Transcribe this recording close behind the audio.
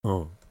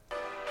Oh.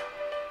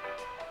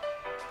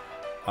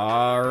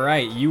 All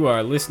right, you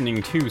are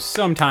listening to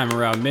Sometime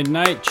Around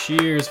Midnight.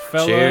 Cheers,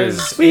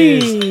 fellas.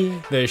 Cheers.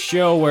 Is the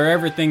show where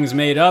everything's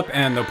made up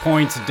and the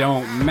points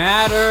don't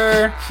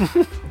matter.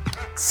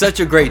 Such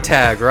a great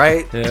tag,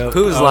 right? Yep.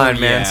 Who's Line,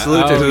 man.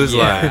 Salute to Who's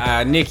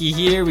Line. Nikki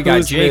here. We got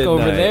Who's Jake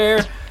over Midnight?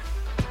 there.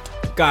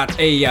 Got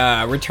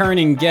a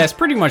returning guest,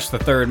 pretty much the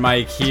third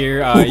mic here.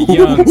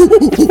 Young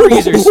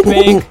Freezer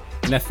Spank.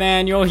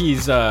 Nathaniel,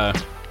 he's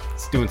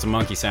doing some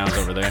monkey sounds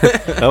over there.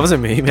 That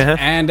wasn't me, man.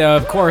 And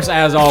of course,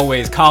 as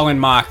always, Colin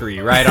Mockery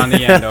right on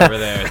the end over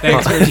there.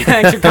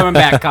 Thanks for coming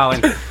back,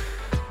 Colin.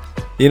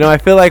 You know, I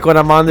feel like when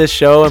I'm on this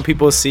show and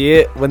people see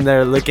it, when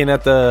they're looking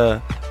at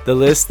the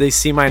list, they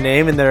see my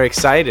name and they're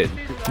excited.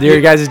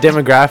 Your guys'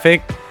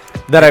 demographic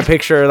that I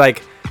picture like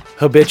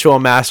habitual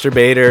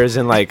masturbators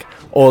and like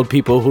old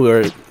people who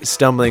are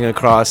stumbling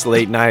across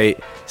late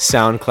night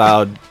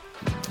SoundCloud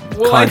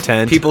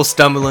content. People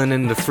stumbling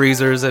into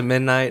freezers at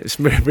midnight.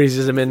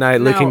 Breezes at midnight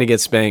Now, looking to get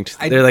spanked.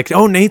 They're like,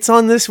 oh, Nate's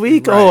on this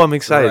week? Right, Oh, I'm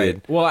excited.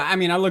 right. Well, I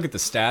mean, I look at the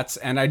stats,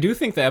 and I do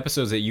think the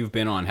episodes that you've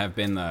been on have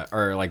been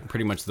like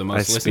pretty much the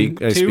most listened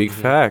to. I speak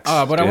facts. But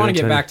I dude, want to I'm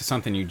get telling back to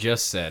something you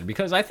just said,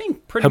 because I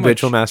think pretty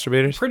habitual much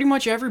masturbators. pretty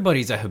much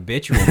everybody's a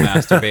habitual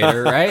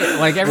masturbator, right?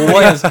 Like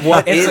everybody has.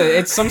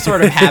 It's some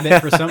sort of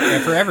habit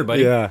for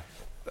everybody. Yeah.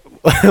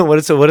 what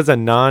is a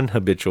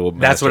non-habitual?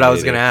 That's what I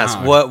was gonna masturbator? ask.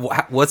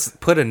 Oh. What's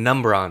put a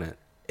number on it?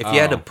 If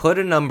you had to put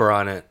a number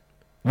on it,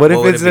 What if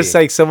would it's it just be?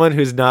 like someone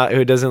who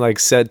doesn't like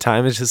set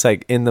time? It's just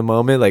like in the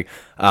moment, like,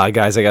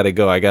 guys, I gotta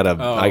go. I gotta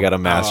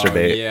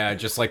masturbate. Yeah,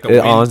 just like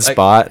the On wind.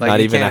 spot, like not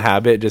you even a can't-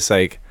 habit. Just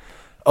like,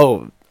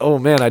 oh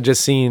man, I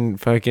just seen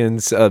fucking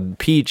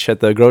Peach at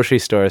the grocery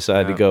store, so I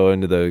had to go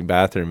into the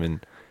bathroom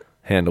and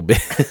handle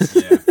business.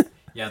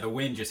 Yeah, the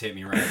wind just hit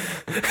me right.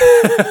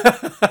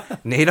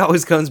 Nate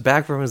always comes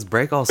back from his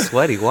break all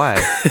sweaty. Why?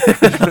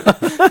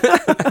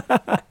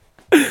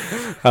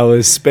 I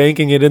was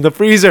spanking it in the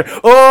freezer.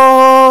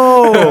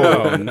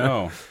 Oh, Oh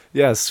no.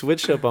 yeah,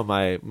 switched up on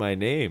my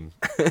name.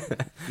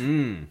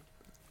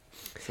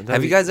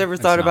 Have you guys ever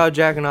thought not- about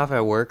jacking off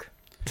at work?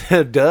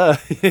 Duh,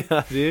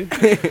 yeah,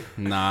 dude.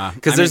 Nah,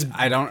 'Cause there's-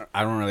 I don't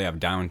really have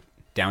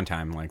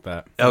downtime like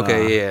that.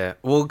 Okay, yeah.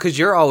 Well, because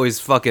you're always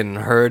fucking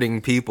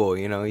hurting people,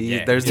 you know.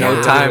 Yeah. There's Yeah.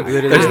 no time.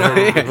 There's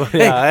no.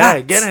 Yeah,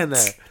 hey, get in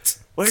there.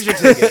 Where's your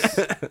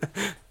ticket?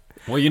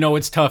 Well, you know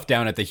it's tough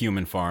down at the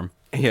human farm.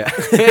 Yeah.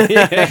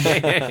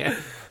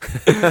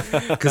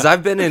 Because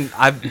I've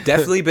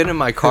definitely been in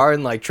my car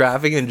in like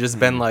traffic and just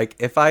been like,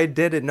 if I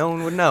did it, no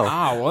one would know.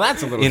 Oh, well,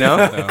 that's a little You know?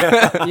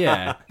 tough, though.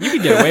 Yeah, you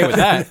could get away with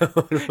that.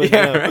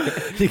 Yeah,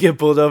 right. You get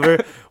pulled over.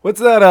 What's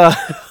that?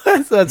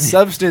 What's that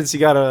substance you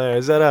got over there?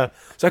 Is that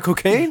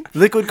cocaine?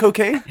 Liquid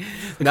cocaine?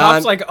 The No, cop's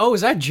I'm- like, oh,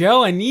 is that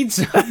gel? I need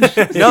some.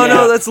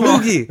 No, that's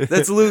loogie.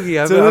 That's loogie.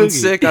 a I'm loogie.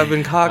 sick. I've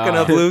been cocking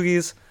up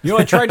loogies. You know,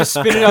 I tried to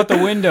spit it out the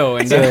window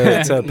and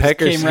it's a just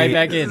pecker came right sneak.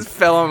 back in. Just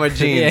fell on my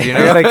jeans, you I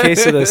know. got a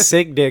case of the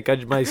sick dick.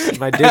 My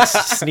dick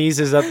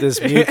sneezes up this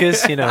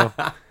mucus. You know,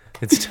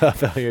 it's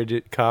tough out here,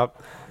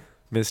 cop,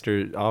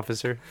 Mr.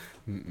 Officer.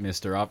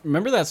 Mr.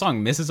 Remember that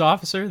song, Mrs.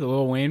 Officer, the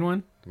Lil Wayne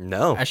one?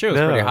 No, That shit was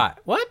No. pretty hot.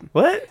 What?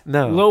 What?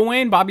 No. Lil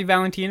Wayne, Bobby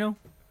Valentino?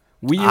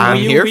 I'm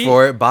here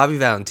for it. Bobby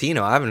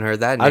Valentino. I haven't heard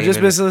that name. I've just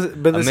in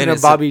been a listening minute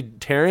to Bobby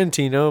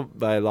Tarantino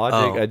by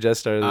Logic. Oh. I just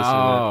started listening to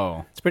Oh.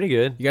 that. It's pretty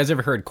good. You guys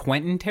ever heard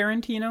Quentin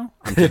Tarantino?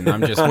 I'm kidding.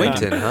 I'm just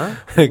Quentin, making huh?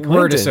 word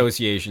Quentin.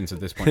 associations at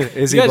this point.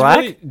 Is You he guys black?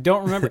 really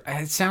don't remember?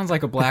 It sounds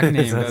like a black name.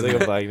 Sounds doesn't like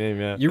it? a black name,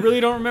 yeah. You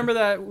really don't remember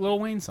that Lil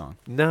Wayne song?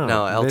 No.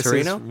 No, El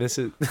Torino?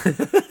 Mrs.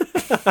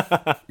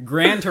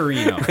 Gran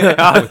Torino.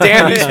 Oh,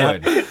 damn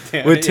Eastwood.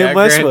 With Tim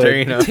Westwood.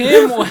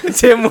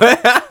 Tim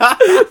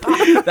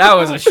That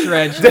was a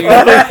stretch, dude.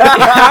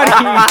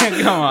 How do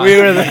you, come on. We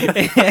were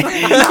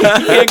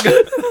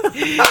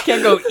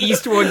can't go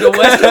Eastwood to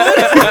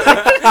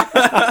Westwood.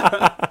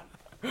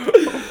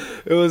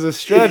 It was a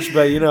stretch,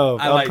 but you know,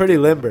 I I'm liked pretty it.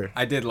 limber.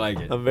 I did like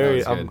it. I'm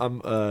very, That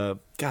was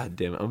God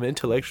damn it, I'm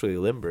intellectually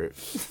limber.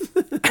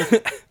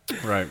 good.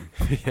 Right.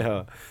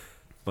 Yeah,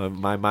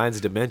 my mind's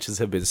dimensions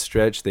have been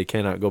stretched. They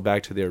cannot go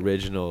back to the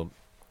original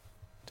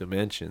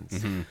dimensions.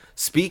 Mm-hmm.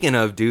 Speaking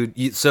of,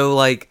 dude, so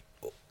like,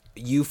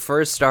 you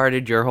first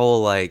started your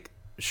whole like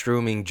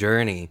shrooming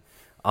journey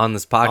on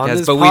this podcast,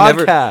 this but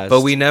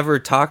podcast. we never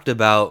talked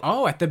about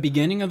Oh, at the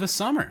beginning of the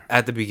summer.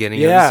 at the beginning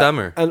Yeah, of the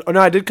summer. And,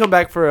 no, I did come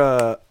back for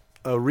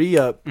a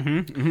re-up,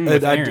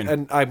 with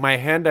and my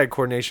hand-eye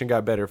coordination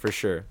got better for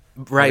sure.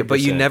 Right, but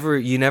you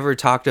 100%. never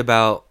talked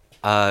about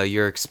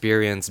your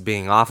experience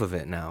being off of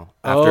it now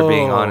after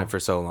being on Oh. it for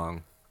so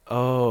long.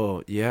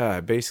 Oh yeah, I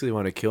basically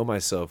want to kill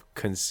myself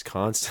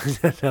constant.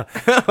 I'm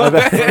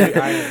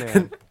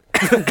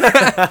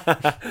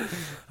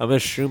a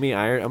shroomy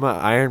iron. I'm a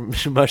iron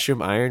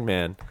mushroom Iron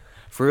Man.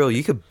 For real,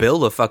 you could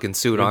build a fucking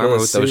suit armor Build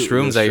a with those suit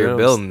shrooms with that you're shrooms,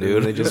 building,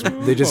 and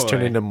dude. They just turn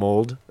Boy. into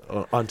mold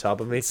on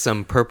top of me.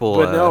 Some purple.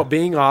 But no,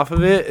 being off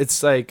of it,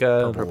 it's like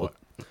purple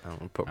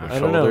I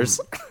don't know. shoulders.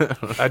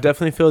 I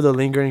definitely feel the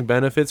lingering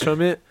benefits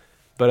from it,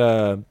 but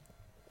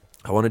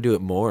I want to do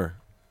it more.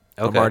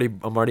 Okay.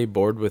 I'm already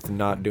bored with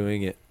not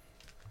doing it.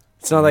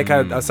 It's not like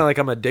it's not like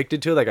I'm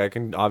addicted to it. Like I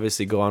can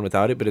obviously go on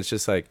without it, but it's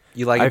just like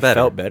You like it I better.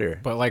 felt better.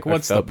 But like, I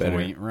what's the felt better.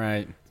 point,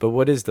 right? But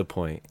what is the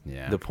point?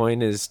 Yeah. The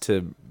point is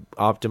to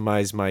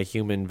optimize my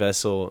human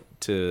vessel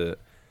to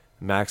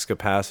max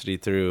capacity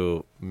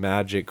through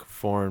magic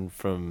formed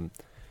from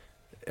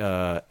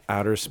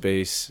outer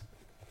space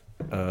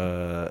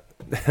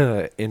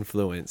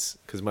influence,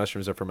 because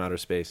mushrooms are from outer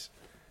space.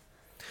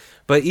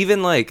 But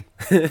even like,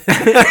 Don't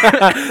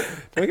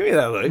give me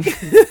that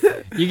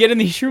look. You getting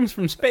these shrooms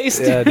from space,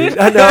 dude? Yeah, dude.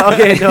 No,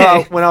 okay,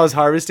 no. When I was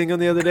harvesting them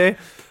the other day,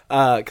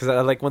 because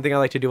I like one thing I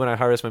like to do when I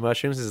harvest my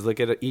mushrooms is look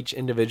at each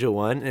individual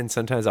one, and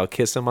sometimes I'll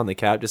kiss them on the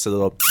cap, just a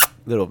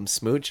little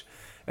smooch.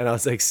 And I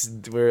was like,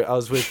 I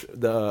was with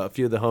a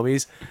few of the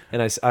homies,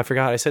 and I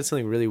forgot I said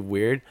something really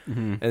weird,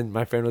 and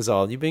my friend was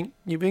all, "You've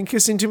been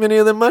kissing too many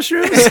of the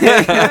mushrooms."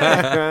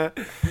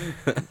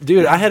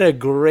 Dude, I had a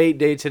great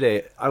day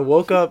today. I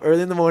woke up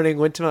early in the morning,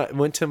 went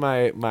to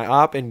my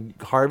op and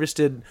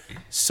harvested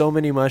so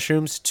many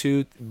mushrooms,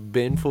 2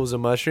 binfuls of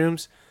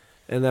mushrooms,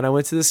 and then I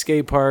went to the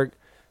skate park,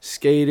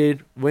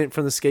 skated, went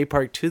from the skate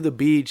park to the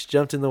beach,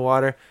 jumped in the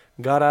water,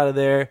 got out of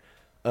there.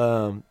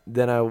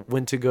 Then I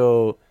went to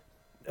go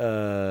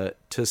to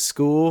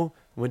school,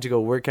 went to go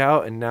work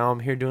out, and now I'm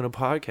here doing a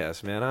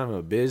podcast, man. I'm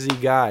a busy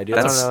guy, dude.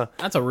 I don't know.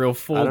 That's a real I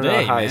full don't know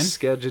day, how I man.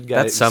 scheduled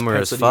guys. That's summer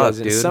as fuck,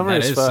 dude. Summer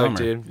That as is fuck, summer.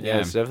 dude. Yeah, Yeah.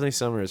 it's definitely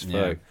summer as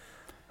Yeah. fuck.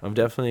 I'm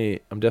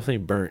definitely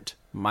burnt.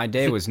 My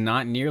day was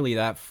not nearly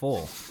that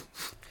full.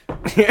 I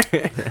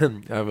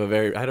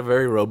had a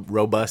very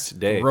robust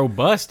day.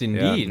 Robust Yeah.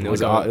 indeed. It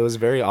was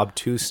very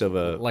obtuse of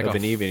like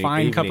an a evening.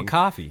 fine cup of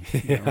coffee.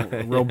 You know,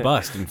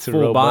 robust and It's a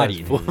full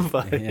bodied. robust,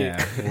 full body.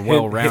 Yeah,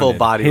 well rounded. full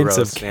body Hints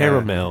roast, of yeah.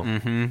 caramel.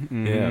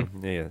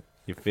 Mm-hmm. Yeah.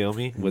 You feel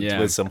me? With Yeah.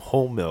 with some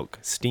whole milk,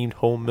 steamed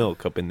whole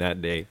milk up in that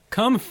day.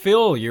 Come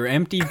fill your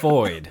empty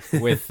void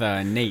with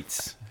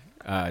Nate's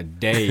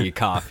day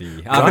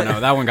coffee. I don't know.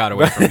 That one got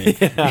away from me.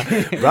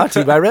 Brought to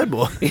you by Red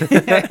Bull.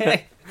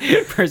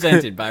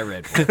 Presented by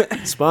Red Bull.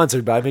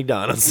 Sponsored by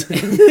McDonald's.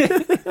 Just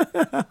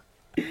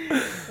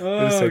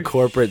a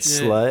corporate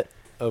shit. slut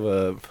of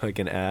a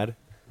fucking ad.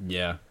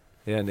 Yeah.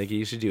 Yeah, Nikki,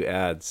 you should do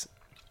ads.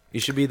 You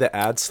should be the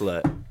ad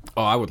slut.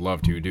 Oh, I would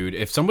love to, dude.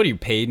 If somebody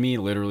paid me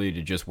literally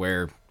to just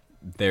wear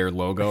their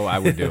logo, I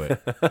would do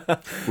it.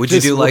 Would you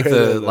Just do like wear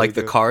the the like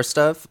the logo. car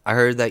stuff? I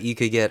heard that you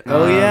could get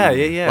Oh,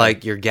 yeah.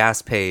 like your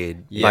gas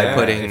paid by Yeah,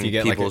 putting if you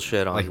get people's like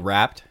shit on. like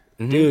wrapped.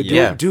 Dude,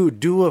 Yeah. do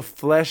a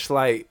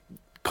fleshlight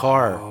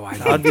car. Oh, I'd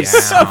That'd be be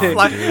so down,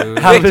 fly- dude.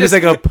 Have it as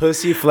like a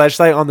pussy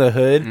fleshlight on the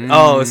hood.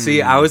 Oh,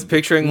 see, I was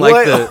picturing like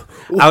What?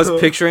 I was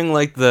picturing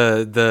like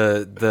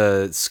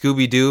the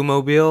Scooby Doo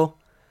mobile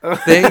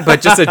thing,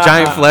 but just a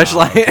giant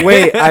fleshlight.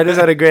 Wait, I just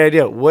had a great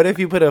idea. What if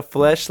you put a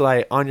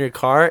fleshlight on your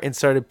car and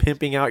started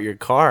pimping out your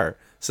car?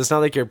 So it's not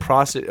like you're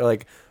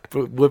like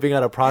whipping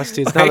out a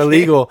prostitute. It's not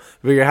illegal,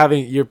 but you're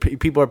having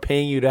people are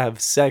paying you to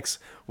have sex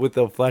with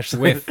the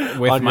fleshlight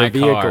With on my your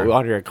vehicle car.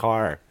 on your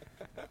car.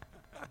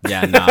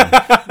 Yeah, nah,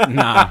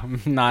 I'm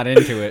not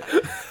into it.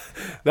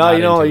 No, Not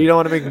you don't. into You it. don't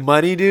want to make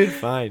money, dude.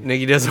 Fine.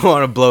 Nicky doesn't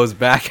want to blow his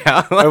back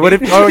out. Like, Or what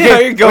if? Oh, okay. yeah,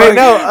 you're going Wait,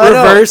 no,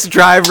 reverse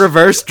drive,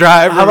 reverse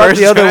drive. How about reverse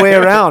the other drive. way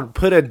around?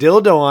 Put a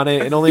dildo on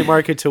it and only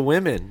market to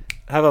women.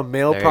 Have a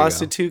male There you go.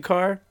 prostitute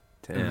car.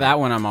 Damn. That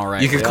one I'm all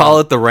right. You could with. call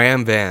it the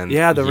Ram Van.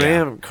 Yeah, the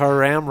Yeah.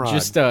 ramrod.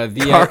 Just the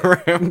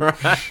Car Ramrod.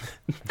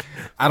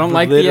 I don't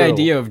like the Literal.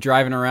 idea of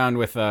driving around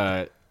with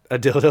a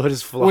dildo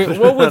just flopping.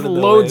 with around in the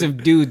loads way.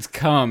 of dudes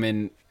come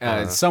in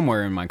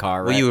somewhere in my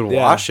car. Well, Right? you would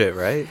Yeah. wash it,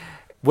 right?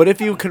 What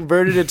if you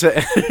converted it to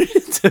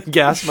to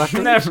gas mileage?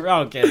 Never.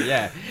 Okay,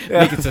 yeah.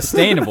 Make it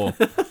sustainable.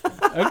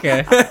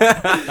 Okay.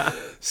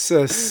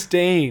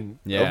 Sustain.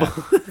 Yeah.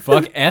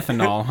 Fuck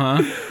ethanol,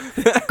 huh?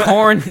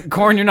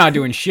 Corn. You're not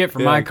doing shit for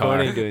Yeah, my corn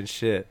car. ain't doing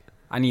shit.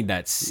 I need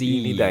that seed.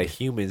 You need that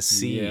human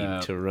seed Yeah.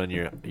 to run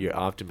your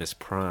Optimus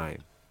Prime.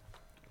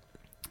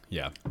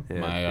 Yeah. Yeah,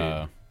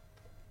 My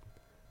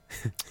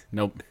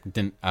Nope.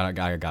 Didn't. I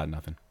got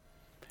nothing.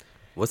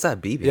 What's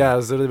that beeping? Yeah, I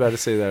was literally about to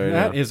say that right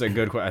That now. is a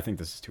good question. I think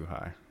this is too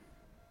high.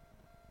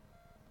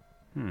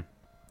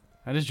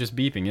 That is just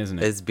beeping, isn't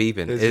it? It's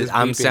beeping. It's It, just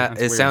I'm beeping. sa- That's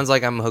it weird. sounds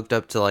like I'm hooked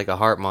up to like a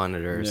heart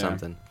monitor or Yeah.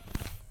 something.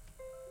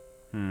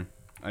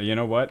 You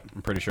know what?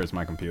 I'm pretty sure it's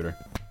my computer.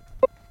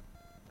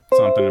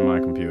 Something in my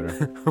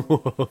computer.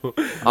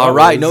 All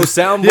right, no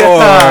soundboard.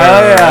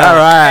 yeah. All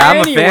right,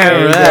 I'm a fan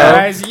Anyway, of that.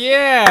 guys,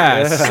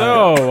 yeah.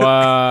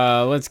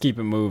 So let's keep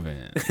it moving.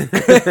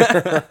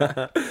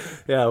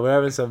 Yeah, we're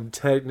having some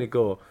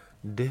technical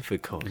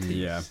difficulties.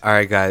 Yeah. All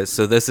right, guys.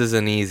 So this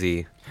isn't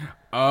easy,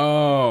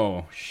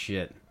 Oh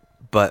shit.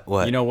 but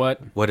what? You know what?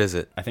 What is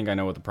it? I think I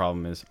know what the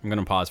problem is. I'm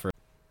gonna pause for.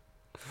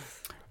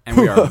 And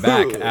we are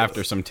back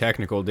after some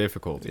technical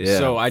difficulties. Yeah.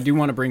 So I do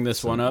want to bring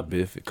this one up.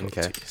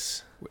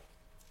 Difficulties.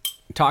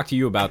 Talk to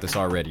you about this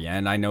already,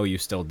 and I know you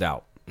still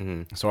doubt.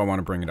 So I want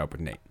to bring it up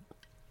with Nate.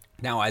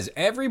 Now, as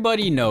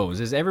everybody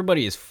knows, as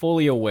everybody is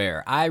fully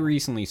aware, I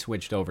recently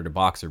switched over to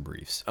boxer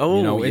briefs. Oh,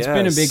 you know, it's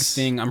been a big yes.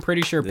 thing. I'm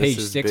pretty sure This Page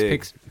is 6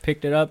 big.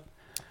 picked it up.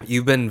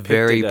 You've been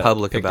very it up.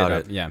 public Picked about it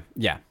up. it. Yeah,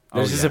 yeah.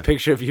 There's Oh, just yeah. a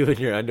picture of you in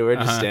your underwear,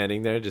 just Uh-huh.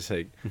 standing there, just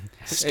like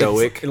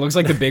stoic. It looks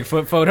like the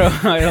Bigfoot photo.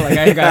 Like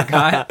I got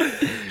caught.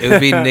 It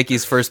would be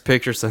Nikki's first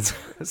picture since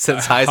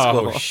high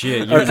school. Oh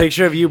shit! Or a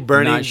picture of you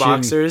burning Not shitting.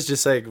 boxers,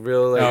 just like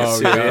real like Oh,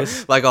 yeah.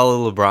 serious. Like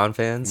all the LeBron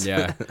fans.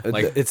 Yeah,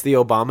 like It's the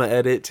Obama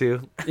edit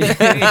too. The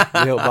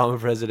Obama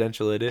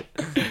presidential edit.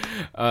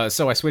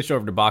 so I switched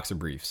over to boxer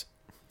briefs.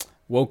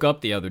 Woke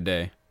up the other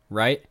day,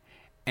 right?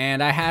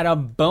 And I had a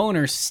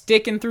boner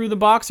sticking through the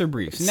boxer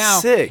briefs. Now,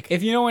 Sick.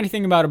 if you know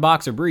anything about a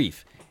boxer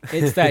brief,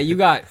 it's that you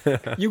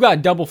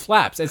got double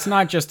flaps. It's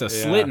not just a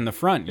slit in the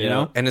front, you Yeah.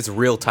 know. And it's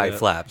real tight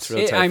flaps.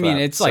 real tight I mean,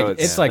 flap. it's like So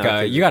it's like not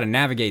a good. you got to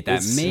navigate that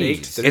It's maze.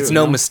 snaked through. It's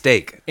no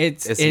mistake.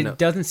 It no-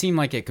 doesn't seem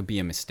like it could be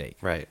a mistake,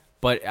 right.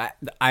 but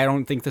I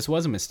don't think this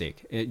was a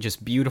mistake. It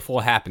just beautiful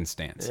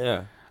happenstance.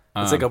 Yeah.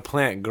 It's like a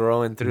plant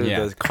growing through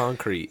yeah. the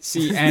concrete.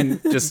 See,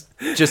 and Just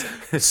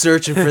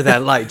searching for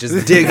that light,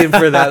 just digging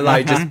for that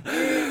light, just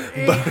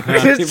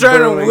trying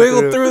to burrowing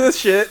wiggle through the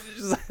shit.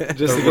 Just The to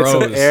get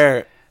some rose.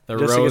 air. the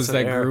Just to get rose some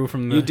that air. grew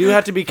from the You do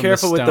have to be from the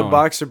careful with the stone.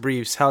 boxer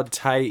briefs, how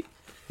tight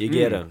you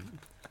get them.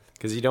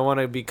 Because you don't want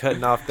to be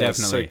cutting off that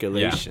Definitely,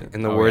 circulation.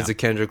 In the Oh, words yeah. of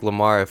Kendrick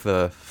Lamar, if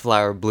a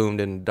flower bloomed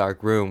in a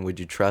dark room, would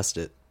you trust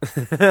it? Did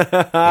he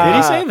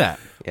say that?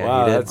 Yeah,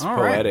 Wow, he did. that's All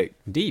right. poetic.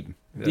 Deep.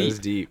 That is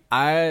deep.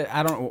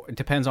 I don't. It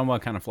depends on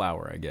what kind of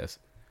flower, I guess.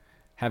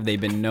 Have they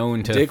been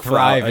known to Dick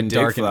thrive flower- a in dick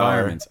dark flower.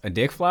 environments? A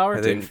dick flower?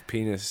 I think- Dick,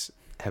 penis.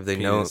 Have they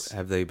Penis. known?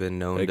 Have they been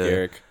known Like to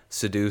Eric.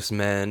 seduce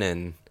men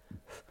and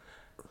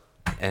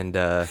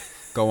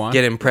Go on.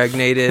 get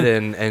impregnated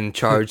and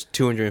charge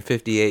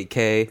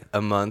 $258K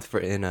a month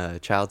for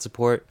child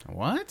support?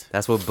 What?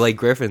 That's what Blake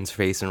Griffin's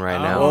facing right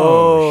now.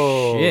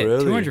 Oh, shit!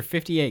 really?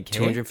 258K.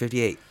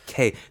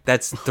 258K.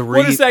 That's three.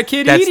 What is that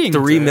kid that's eating?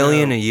 $3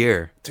 million a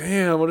year.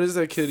 Damn, what is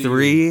that kid eating?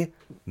 3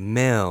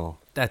 mil,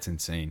 That's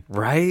insane.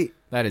 right?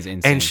 That is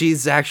insane. And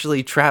she's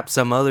actually trapped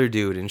some other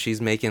dude, and she's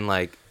making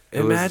like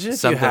it was Imagine if you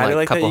something had it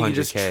like that, couple you could hundred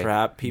just K.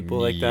 trap people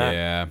like that.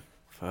 Yeah.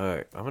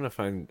 Fuck, I'm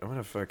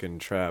gonna fucking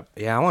trap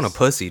Yeah, I want a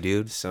pussy,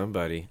 dude.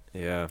 somebody.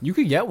 Yeah. You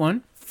could get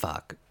one.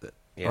 Fuck. I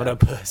Yeah. want a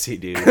pussy,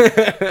 dude. You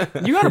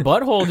got a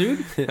butthole, dude.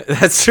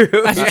 That's true.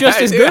 That's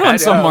just as good on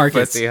some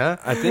markets. Pussy, huh?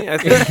 I think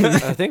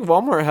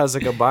Walmart has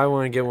like a buy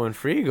one get one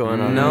free going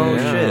on. No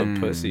right now. shit.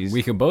 Pussies.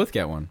 We could both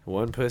get one.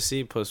 One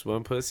pussy plus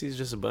one pussy is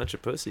just a bunch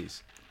of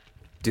pussies.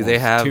 Do they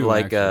have two,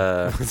 like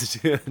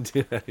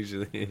Dude,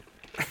 actually.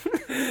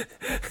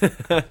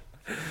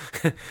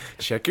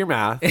 Check your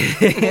math.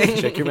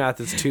 Check your math.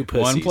 It's 2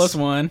 pussies. 1 plus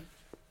 1.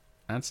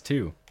 That's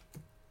 2.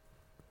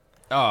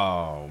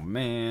 Oh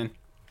man.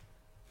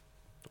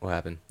 what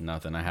happened?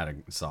 Nothing. I had a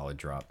solid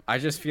drop. I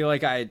just feel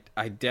like I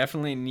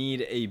definitely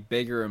need a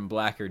bigger and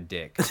blacker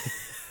dick.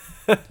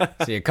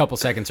 See, a couple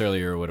seconds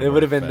earlier would have. It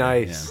would have been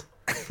nice.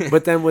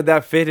 But then would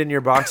that fit in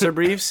your boxer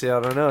briefs? Yeah,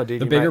 I don't know,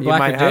 dude. The you bigger, might,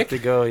 blacker you might have dick? to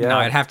go. Yeah, No,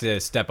 I'd have to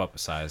step up a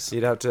size,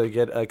 you'd have to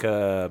get like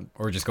or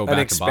just go an back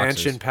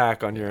expansion to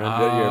pack on your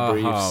boxers. your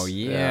briefs. Oh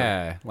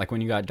yeah. Like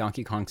when you got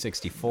Donkey Kong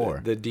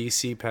 64. The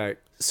DC pack.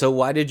 So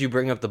why did you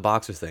bring up the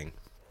boxer thing?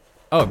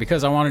 Oh,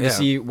 because I wanted Yeah. to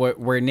see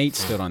where Nate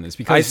stood on this. I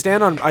Because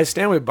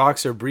stand with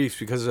boxer briefs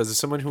because as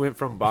someone who went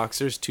from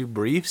boxers to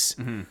briefs,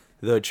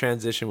 the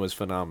transition was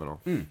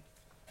phenomenal.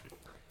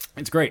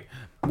 it's great.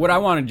 What I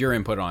wanted your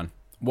input on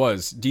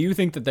was, do you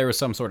think that there was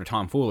some sort of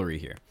tomfoolery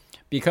here?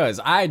 Because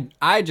I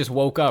just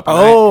woke up.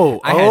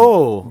 And I had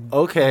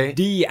okay.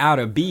 D out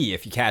of B,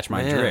 if you catch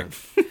my Man.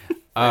 drift.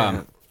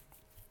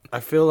 I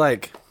feel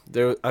like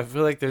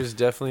there's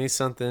definitely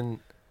something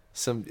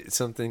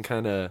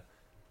kind of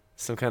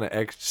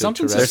extra.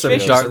 Something There's some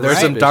Suspicious, dark. There's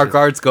some right? dark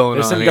arts going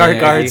There's on. some here, dark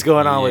Andy. arts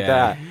going on with Yeah.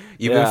 that.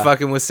 You've Yeah. been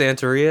fucking with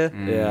Santeria.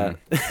 Yeah.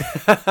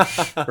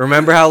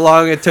 Remember how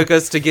long it took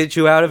us to get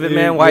you out of it,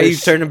 man? Why are you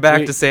turning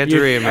back to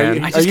Santeria,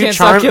 man? I just you can't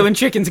stop charm- killing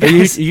chickens, Are you,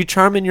 guys. are you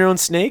charming your own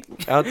snake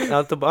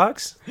out the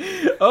box?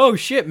 Oh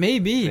shit,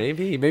 maybe.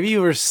 Maybe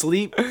you were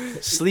sleep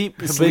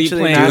Sleep habitually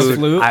playing master- the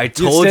flute. I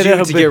told said you it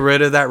to a get bit-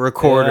 rid of that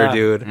recorder, Yeah.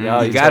 dude. Yeah,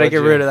 you he gotta told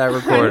get you. rid of that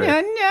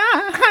recorder.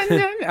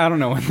 I don't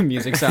know what the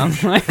music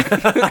sounds like.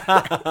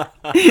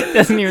 It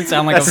doesn't even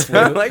sound like a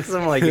Sound flute. like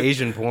some like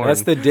Asian porn.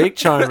 That's the dick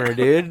charmer,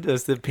 dude.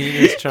 That's the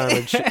penis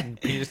charmer,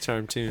 penis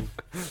charm tune.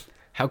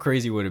 How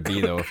crazy would it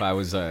be though if I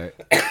was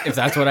if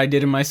that's what I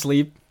did in my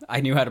sleep?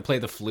 I knew how to play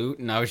the flute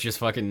and I was just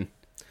fucking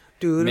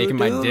making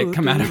my dick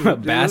come out of a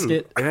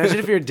basket. Imagine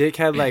if your dick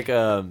had like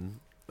you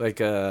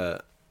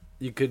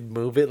could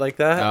move it like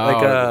that, Oh,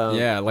 like a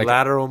yeah, like-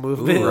 lateral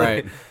movement, Ooh,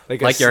 right.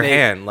 Like a like your snake.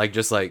 hand, like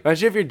just like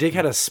Imagine if your dick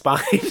had a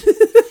spine.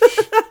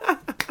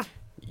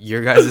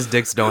 your guys'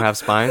 dicks don't have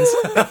spines.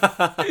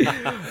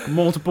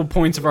 Multiple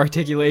points of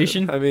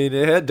articulation. I mean,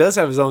 does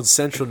have its own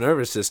central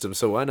nervous system,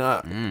 so why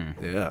not?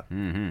 Yeah.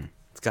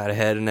 It's got a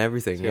head and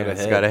everything. got a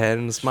It's head. got a head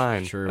and a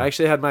spine. True. I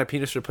actually had my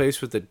penis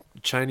replaced with a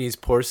Chinese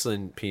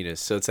porcelain penis,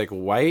 so it's like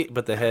white,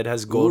 but the head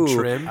has gold Ooh.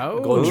 trim. Oh,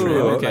 gold trim.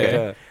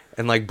 okay.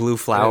 and like blue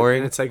flowering.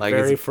 And it's like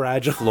very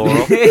fragile.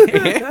 floral.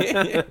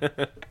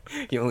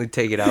 You only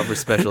take it out for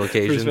special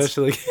occasions.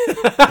 Especially.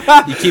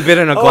 You keep it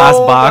in a glass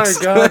box. Oh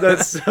my god,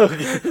 that's so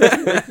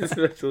good.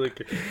 Special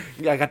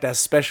I got that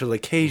special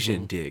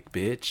occasion dick,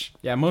 bitch.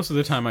 Yeah, most of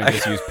the time I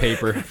just use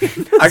paper.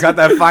 I got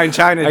that fine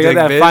china I dick,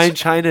 got that bitch. fine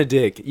china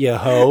dick, you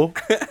hoe.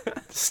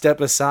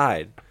 Step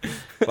aside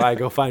while I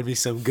go find me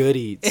some good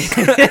eats.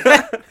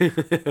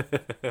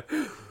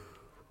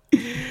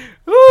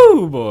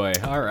 Ooh, boy.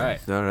 All right.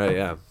 All right,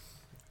 yeah.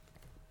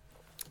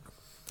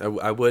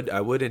 I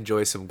would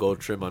enjoy some gold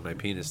trim on my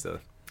penis though.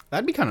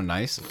 That'd be kind of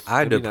nice.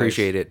 I'd That'd be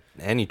appreciate it.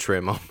 Any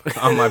trim on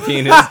my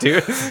penis,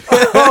 dude.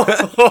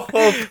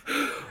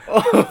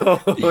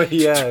 Oh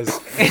yes,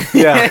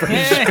 yeah,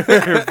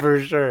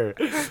 for sure.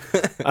 Damn,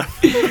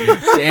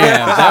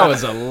 that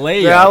was a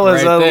layup. That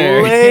was right a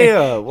there.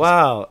 layup.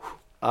 Wow.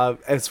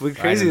 It's what's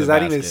Right crazy in is the I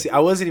didn't even basket. see. I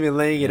wasn't even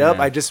laying it up.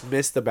 Yeah. I just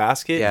missed the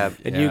basket. Yeah.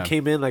 and you Yeah.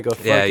 came in like a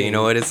fucking, Yeah, you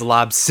know what? It's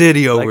Lob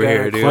City over like a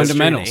here, dude. Christian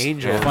Fundamentals.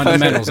 angel.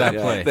 Fundamentals at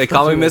Yeah. play. They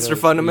call me Mr.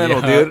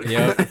 Fundamental, Yep, dude.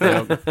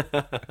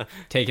 Yep.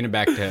 Taking it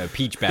back to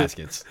peach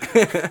baskets.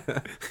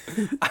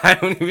 I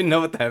don't even know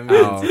what that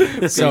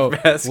means. Oh, so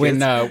baskets.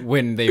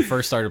 when they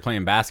first started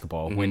playing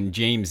basketball, when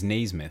James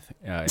Naismith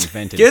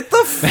invented. Get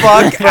the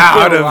fuck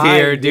out of lying,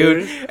 here,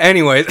 dude.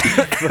 Anyways,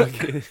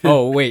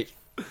 Oh wait,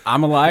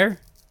 I'm a liar.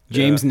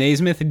 James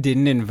Naismith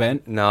didn't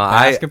invent no,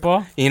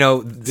 basketball. you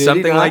know, he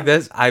something not? like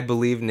this, I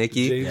believe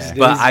Nikki, James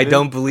but I Naismith?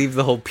 don't believe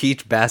the whole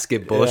peach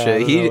basket I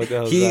bullshit. don't know what the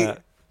hell's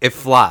that. It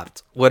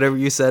flopped. Whatever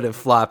you said, it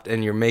flopped,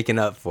 and you're making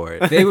up for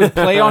it. They would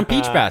play on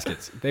peach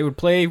baskets. They would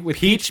play with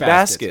Peach peach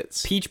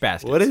baskets. baskets. Peach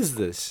baskets. What is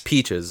this?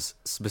 Peaches,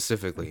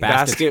 specifically.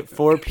 Baskets. Basket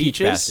for peach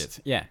peaches?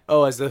 baskets? Yeah.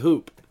 Oh, as the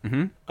hoop.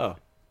 Mm-hmm. Oh,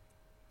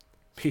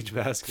 peach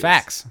baskets.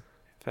 Facts.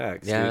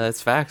 Facts. Yeah, dude.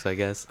 that's facts, I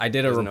guess. I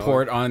did a Doesn't know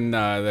report on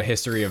the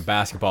history of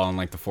basketball in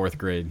like the 4th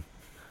grade.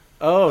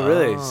 Oh,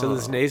 really? So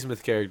this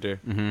Naismith character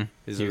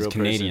is He a was real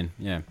Canadian.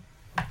 Yeah.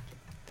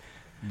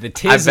 The I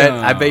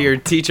tism. bet your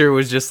teacher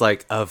was just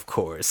like, of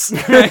course.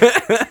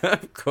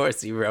 Of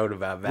course he wrote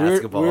about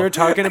basketball. We were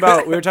talking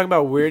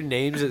about weird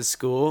names at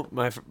school.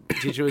 My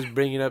teacher was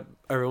bringing up.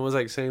 Everyone was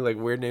like saying like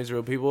weird names of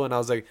real people, and I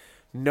was like,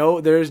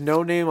 no, there's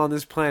no name on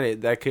this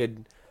planet that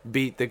could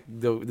beat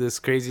this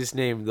craziest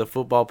name, the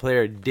football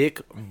player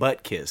Dick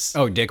Buttkiss.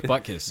 Oh, Dick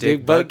Butkus.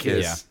 Dick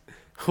Buttkiss.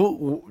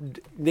 Yeah.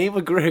 Name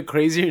a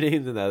crazier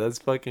name than that? That's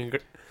fucking.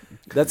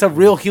 That's a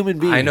real human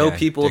being. I know Yeah,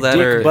 people Dick that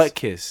Dick are.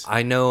 Buttkiss.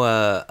 I know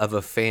of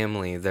a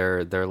family.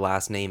 Their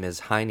last name is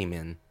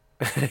Heineman.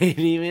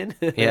 Heineman.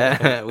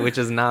 Yeah, which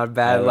is not a I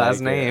bad like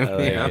last it. name. I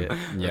like you know? it.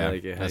 Yeah, I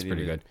like it. that's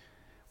pretty Heineman.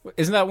 good.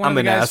 Isn't that one I'm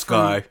of the an guys ass from,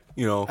 guy.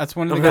 You know, That's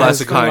one of the I'm guys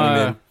classic from,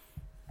 Heineman.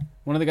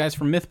 one of the guys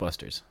from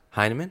MythBusters.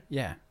 Heineman.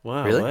 Yeah.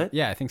 Wow. Really? What?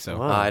 Yeah, I think so. Oh,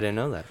 Wow. I didn't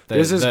know that. The-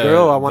 There's this the-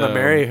 girl I want to the-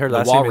 marry. Her the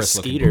last name is walrus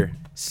looking- Skeeter.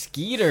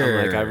 Skeeter.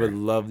 I'm like, I would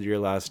love your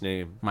last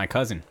name. My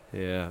cousin.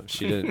 Yeah,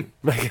 she didn't.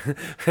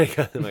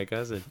 my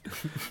cousin.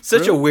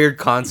 Such a weird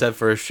concept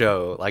for a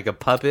show, like a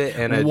puppet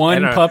and a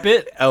One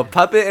puppet. a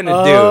puppet and a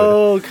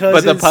Oh, dude.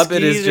 But the cousin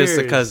puppet is just a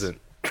Skeeters. cousin.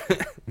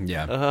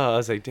 Yeah. Oh, I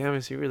was like, damn,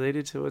 is he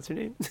related to what's her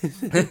name?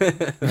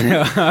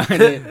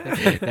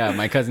 Yeah,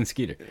 my cousin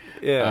Skeeter.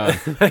 Yeah.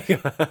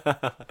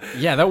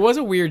 Yeah, that was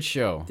a weird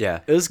show. Yeah,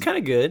 It was kind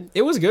of good.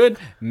 It was good.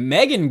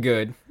 Megan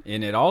Good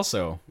in it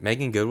also.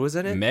 Megan Good was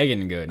in it.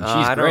 Megan Good. She's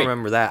I don't great.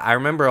 remember that. I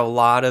remember a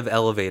lot of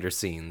elevator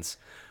scenes,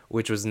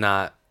 which was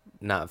not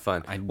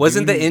fun. I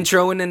Wasn't do- the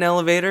intro in an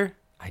elevator?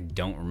 I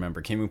don't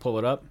remember. Can we pull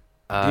it up?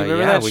 Do you remember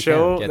yeah, that we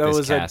show Get that this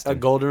was a casting.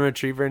 golden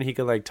retriever and he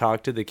could like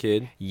talk to the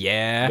kid?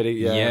 Yeah. But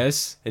yeah.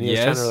 Yes. And he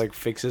yes. was trying to like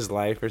fix his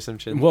life or some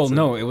shit. Well, So-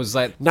 no, it was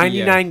like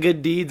 99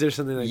 good deeds or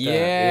something like that.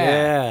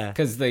 Yeah.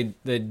 Because the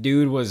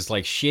dude was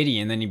like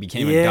shitty, and then he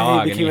became Yeah, he a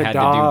dog, became and a he had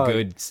dog. to do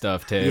good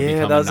stuff to Yeah,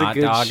 become that was a a not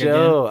good dog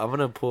show. I'm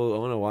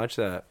gonna watch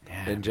that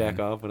Yeah, and jack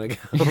off when I go.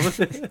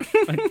 again.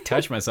 I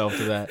touch myself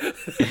to that.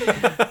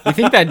 You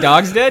think that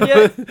dog's dead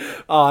yet?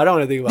 Oh, I don't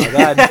want to think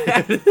about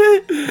that.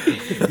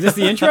 Is this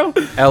the intro?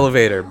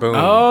 Elevator.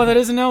 Boom. Oh, that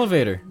is an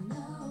elevator.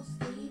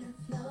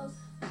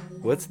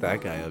 What's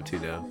that guy up to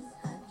now?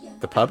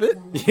 The puppet.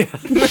 Yeah.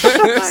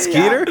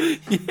 Skeeter.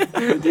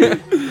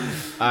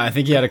 I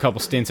think he had a couple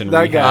stints in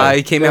That rehab. guy.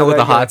 He came Yeah, out with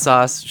that the hot guy.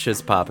 sauce.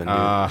 Shit's popping, dude.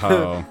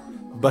 Oh.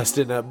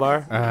 Busted nut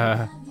bar.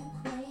 Uh,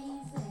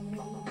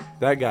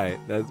 That guy.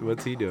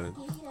 What's he doing?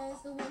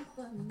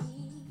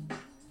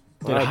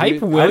 did Wow, Hype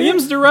dude,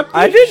 Williams direct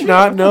I this did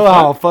not know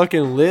how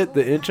fucking lit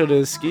the intro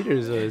to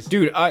Skeeters was.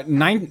 Dude, late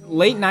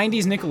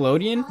 90s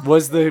Nickelodeon,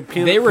 Was the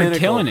they were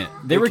killing it.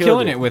 They were killed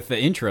killing it with the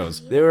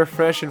intros. They were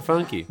fresh and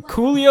funky.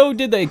 Coolio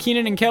did the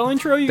Keenan and Kel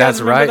intro. You That's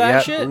guys remember right.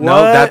 that Yeah. shit?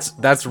 No, What?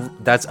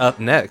 that's up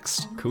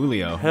next.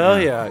 Coolio.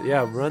 Hell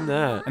yeah, run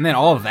that. And then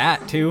all of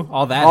that too.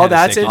 All that. All had a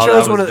that's sick intro that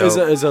is one was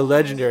of, dope. is a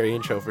legendary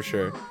intro for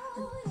sure.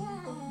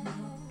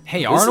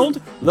 Hey Arnold.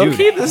 low-key,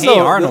 Dude, this is Hey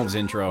a- Arnold's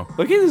intro.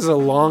 Look at this is a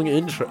long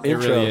intro.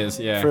 really is,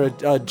 yeah. For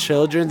a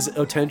children's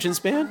attention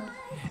span.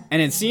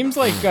 And it seems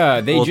like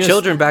they Well, just.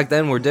 children back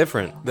then were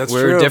different. That's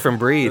we're true. a different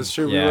breed. That's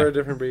true. Yeah. We were a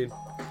different breed.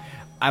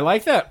 I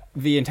like that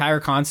the entire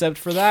concept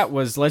for that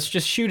was let's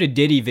just shoot a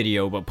Diddy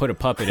video but put a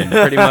puppet in it.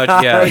 Pretty much,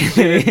 yeah.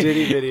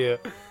 Diddy video.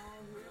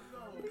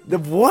 The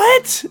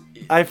what?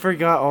 I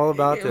forgot all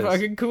about this.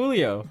 Fucking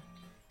Coolio.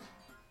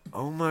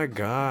 Oh my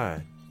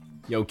god.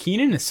 Yo,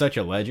 Keenan is such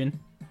a legend.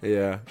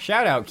 Yeah.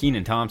 Shout out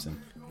Keenan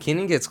Thompson.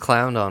 Keenan gets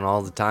clowned on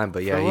all the time,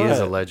 but yeah, For he is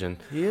a what? legend.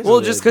 He is well,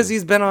 a just because legend.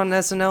 he's been on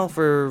SNL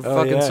for Oh,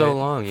 fucking yeah, so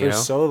long, you for know?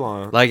 so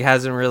long. Like,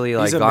 hasn't really,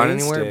 like, He's a gone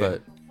anywhere, mainstay.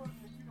 but...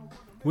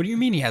 What do you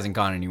mean he hasn't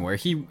gone anywhere?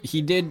 He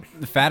did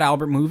the Fat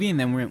Albert movie and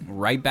then went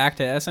right back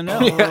to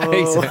SNL. Yeah,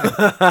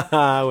 exactly.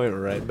 I went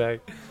right back.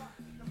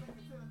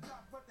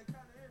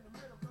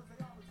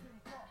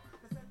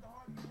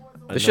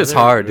 It's just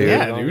hard, dude.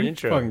 Yeah, long dude.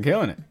 intro. Fucking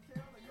killing it.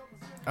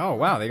 Oh,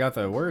 wow. They got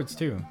the words,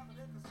 too.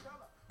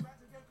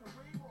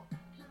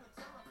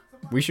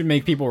 We should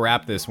make people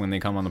rap this when they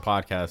come on the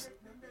podcast.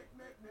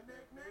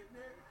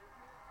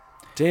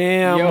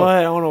 Damn, Yo.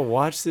 what? I want to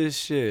watch this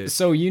shit.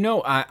 So, you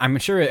know, I'm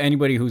sure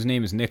anybody whose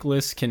name is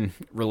Nicholas can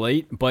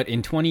relate, but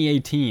in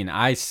 2018,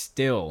 I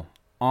still,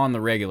 on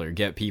the regular,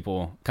 get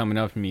people coming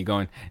up to me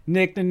going,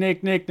 Nick. And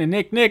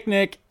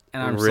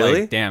I'm just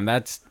Really? like, damn,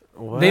 that's...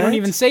 What? They don't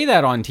even say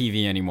that on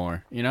TV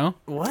anymore, you know?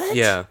 What?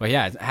 Yeah. But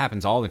yeah, it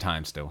happens all the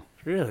time still.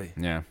 Really?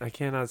 Yeah. I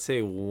cannot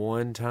say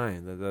one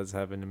time that that's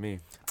happened to me.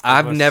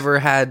 I've must- never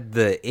had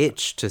the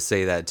itch to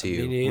say that to Me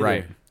you, neither.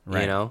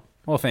 Right. you know?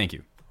 Well, thank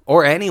you.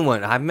 Or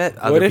anyone. I've met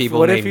other people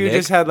What named if you Nick.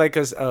 just had like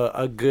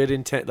a good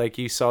intent, like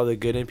you saw the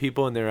good in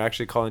people and they're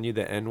actually calling you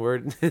the N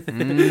word?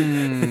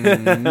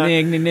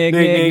 Nick, Nick.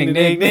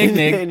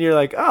 And you're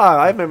like, oh,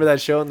 I remember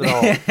that show, and then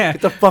I'll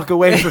get the fuck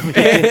away from me.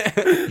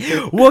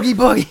 Woogie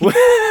boogie.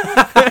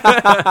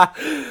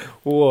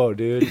 Whoa,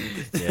 dude.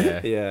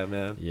 Yeah. Yeah,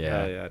 man. Yeah.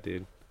 Hell yeah,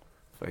 dude.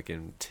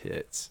 Fucking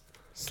tits.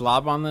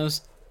 Slob on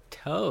those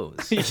toes.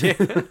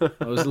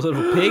 Those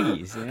little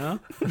piggies, you know?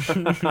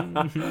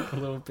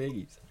 Little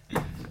piggies.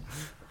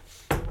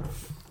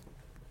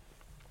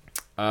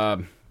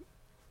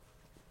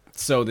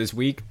 So this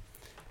week,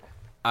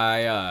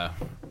 I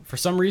for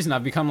some reason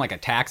I've become like a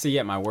taxi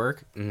at my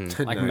work.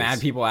 Mm-hmm. Like Nice.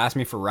 mad people ask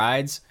me for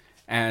rides,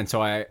 and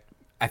so I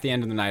at the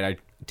end of the night I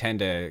tend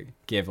to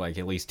give like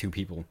at least 2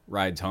 people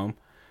rides home.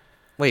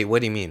 Wait, what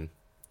do you mean?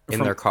 In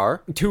From- their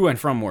car? To and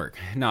from work.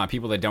 Nah,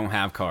 people that don't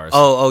have cars.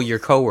 Oh, your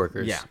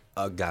coworkers. Yeah.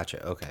 Oh,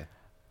 gotcha. Okay.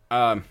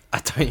 Um, I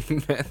thought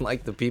you meant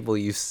like the people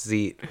you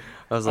see.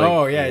 I was like,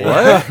 oh yeah,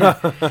 what?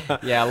 yeah.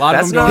 Yeah, a lot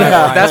That's of them not. don't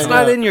have rides That's home.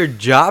 not in your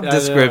job Yeah,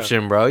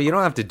 description, bro. You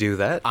don't have to do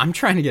that. I'm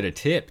trying to get a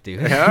tip, dude.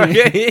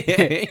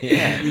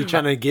 yeah. You're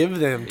trying to give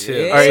them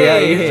tips. Oh yeah,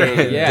 you're trying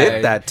to Yeah.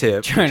 dip that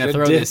tip. Trying to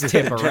throw this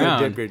tip Trying to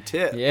around. dip your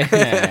tip.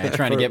 Yeah,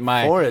 trying to get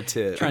my For a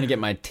tip. trying to get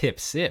my tip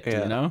sipped,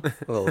 Yeah. you know?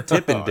 A little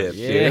tip and dip.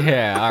 dude.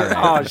 Yeah, all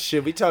right. Oh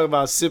shit, we talking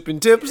about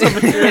sipping tips over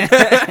here.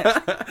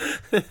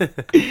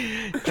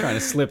 Trying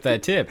to slip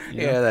that tip. You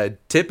know? Yeah,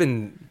 that tip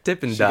and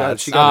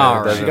dots. She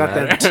got, All she right. got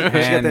them. She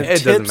got And them it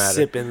doesn't tip matter.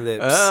 sipping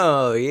lips.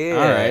 Oh yeah.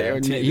 All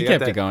right, They he got kept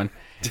that- it going.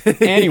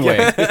 Anyway,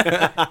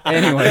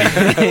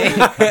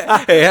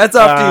 Hey, hats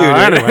off to you.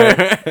 Dude.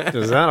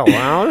 Anyway, is that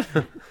allowed?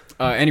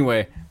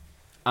 anyway,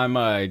 I'm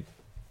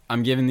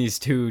giving these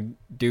 2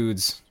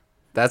 dudes.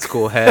 That's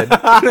cool, head.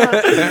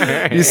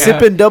 You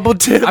sipping double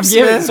tips? I'm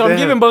man?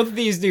 giving both of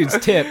these dudes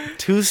tip.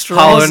 2 straws.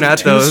 Hollering at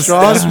 2 those,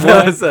 straws.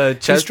 those 2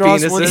 chest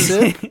straws, 1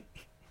 penises. sip.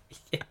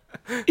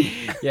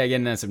 Yeah,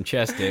 getting at some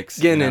chest dicks.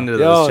 Getting you know?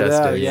 into Yo, those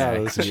chest yeah, dicks. yeah,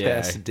 those Yeah.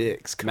 chest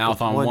dicks.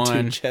 Mouth on 1, one,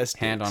 2 chest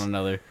hand dicks. on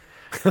another.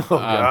 Oh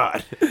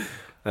god,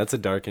 that's a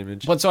dark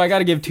image. But so I got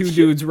to give 2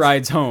 dudes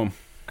rides home.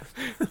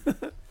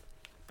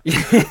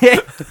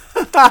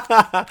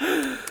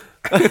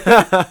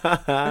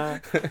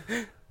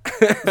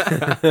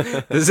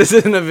 This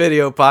isn't a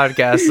video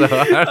podcast, so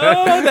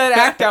Oh, that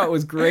act out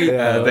was great.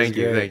 Yeah, though. thank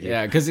you.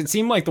 Yeah, because it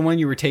seemed like the one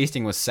you were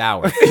tasting was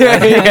sour.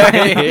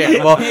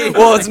 yeah.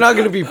 Well, it's not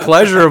gonna be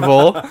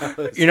pleasurable.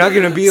 You're not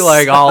gonna be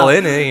like all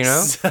in it, you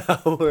know.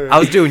 Sour. I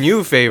was doing you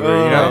a favor,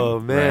 you know. Oh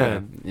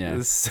man, Yeah.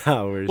 The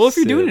sour. Well, if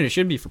you're doing sip. it, it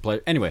should be for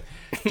pleasure. Anyway,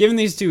 giving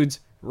these dudes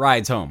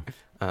rides home.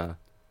 Uh,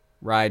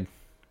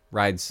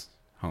 Rides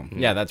home.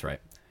 Yeah, that's right.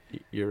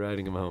 You're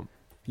riding them home.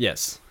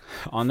 Yes,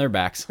 on their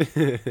backs.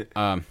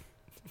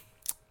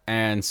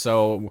 And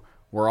so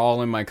we're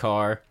all in my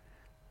car.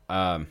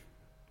 We're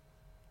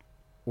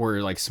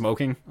like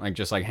smoking, like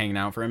just like hanging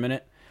out for a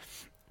minute.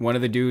 One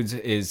of the dudes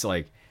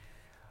that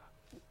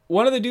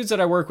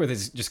I work with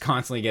is just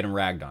constantly getting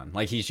ragged on.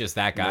 Like he's just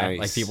that guy. Nice.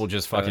 Like people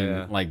just fucking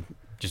yeah. like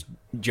just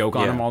joke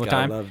on Yeah, him all the God,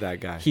 I time. love that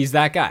guy. He's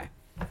that guy.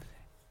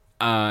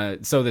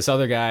 So this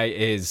other guy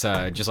is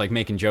just like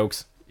making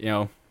jokes, you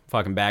know,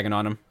 fucking bagging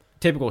on him.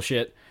 Typical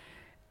shit.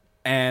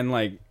 And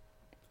like,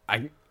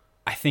 I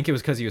think it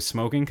was because he was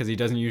smoking, because he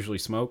doesn't usually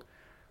smoke.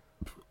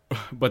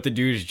 But the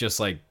dude's just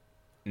like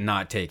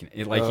not taking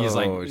it. Like he's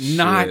like, Oh,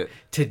 not shit.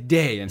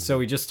 today. And so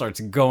he just starts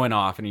going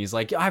off, and he's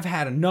like, I've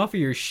had enough of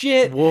your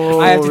shit. Whoa,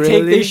 I have to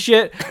take really? this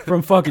shit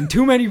from fucking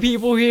too many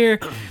people here.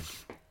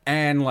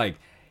 And like,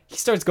 he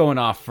starts going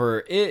off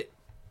for it.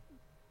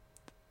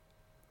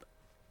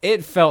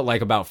 It felt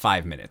like about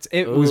 5 minutes.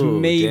 It was Ooh,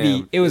 maybe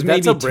damn. it was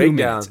That's maybe a 2 breakdown.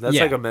 minutes. That's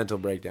Yeah. like a mental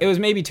breakdown. It was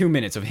maybe 2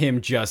 minutes of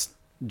him just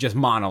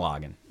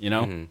monologuing, you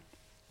know?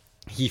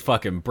 He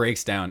fucking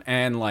breaks down,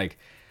 and like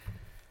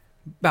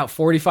about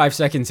 45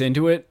 seconds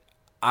into it,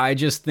 I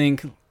just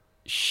think,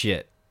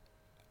 shit,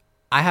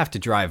 I have to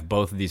drive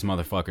both of these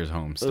motherfuckers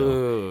home still.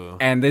 Ooh.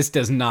 And this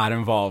does not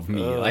involve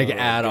me like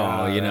at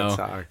all, God, you know? that's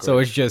awkward. So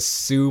it's just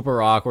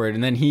super awkward.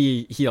 And then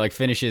he like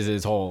finishes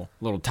his whole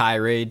little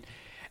tirade,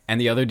 and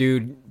the other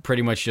dude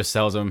pretty much just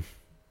tells him,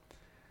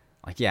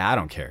 like, yeah, I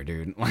don't care,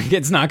 dude. Like,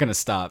 it's not gonna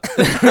stop.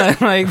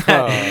 Like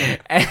that.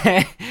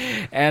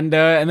 And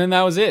then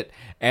that was it.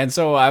 And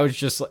so I was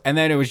just, and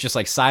then it was just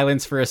like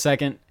silence for a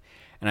second,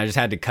 and I just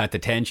had to cut the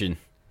tension.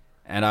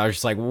 And I was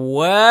just like,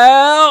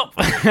 well,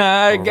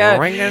 I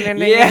got,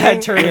 yeah,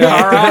 turn the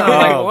car on. I'm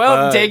like,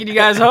 well, fuck. taking you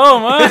guys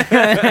home, huh?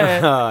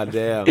 Oh,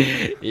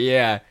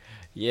 damn.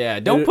 Yeah.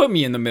 Don't put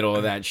me in the middle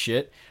of that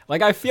shit.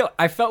 Like, I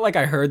felt like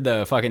I heard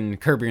the fucking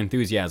Curb Your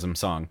Enthusiasm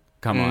song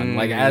come on.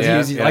 Like, as he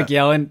was like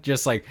yelling,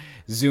 just like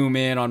zoom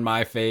in on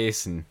my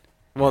face, and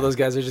Well, those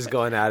guys are just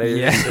going at it.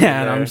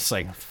 yeah, and I'm just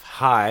like,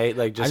 high.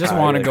 Like, I just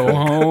want to go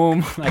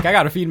home. Like, I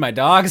gotta feed my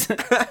dogs.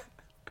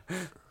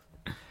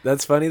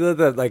 That's funny though,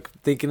 that like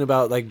thinking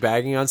about like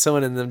bagging on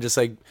someone and them just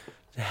like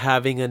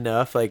having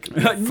enough. Like,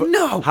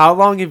 No. How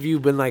long have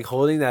you been like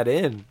holding that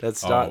in?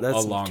 That's Oh, not.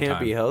 That's a long can't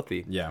time. be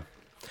healthy. Yeah.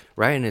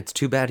 Right, and it's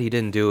too bad he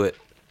didn't do it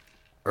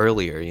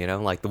earlier, you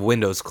know? Like the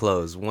window's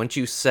closed. Once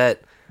you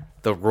set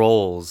the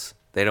roles,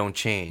 they don't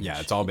change. Yeah,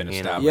 it's all been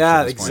you know? established. Yeah,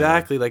 at this point.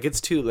 exactly. Like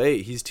it's too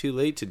late. He's too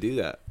late to do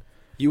that.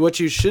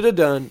 What you should have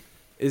done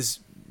is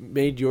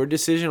made your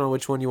decision on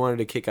which one you wanted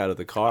to kick out of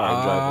the car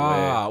and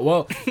drive away.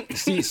 Well,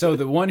 see, so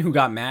the one who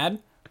got mad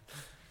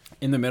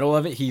in the middle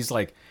of it, he's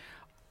like,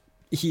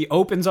 he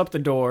opens up the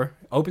door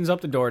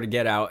to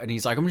get out, and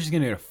he's like, I'm just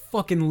gonna get a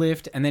fucking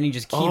lift, and then he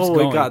just keeps Oh,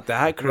 going. it got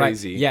that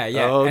crazy. Right. Yeah,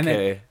 yeah. Oh, And then-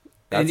 okay.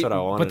 That's what I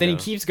wanted. But then he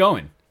keeps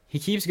going. He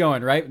keeps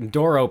going, right? And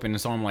door open,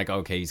 so I'm like,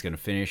 okay, he's gonna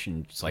finish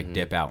and just like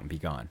dip out and be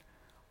gone.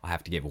 I'll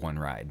have to give one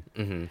ride.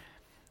 Mm-hmm.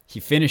 He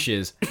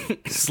finishes,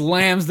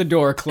 slams the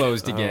door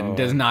closed again, and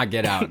does not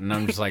get out, and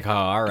I'm just like, oh,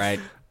 all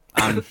right.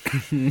 I'm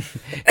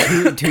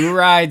two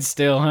rides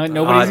still, huh?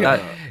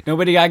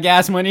 Nobody got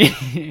gas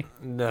money.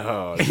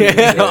 No.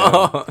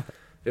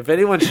 If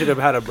anyone should have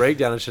had a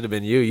breakdown, it should have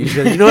been you. You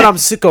should. You know what? I'm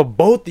sick of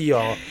both of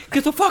y'all.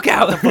 Get the fuck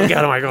out! Get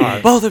out of my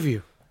car. Both of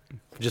you.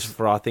 Just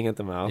frothing at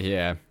the mouth.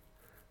 Yeah,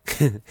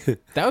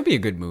 that would be a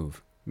good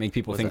move. Make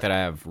people think that I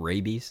have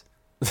rabies.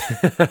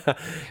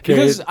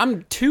 Because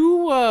I'm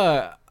too.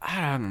 I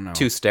don't know.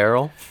 Too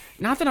sterile.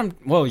 Not that I'm.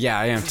 Well, yeah,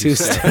 I am too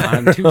sterile.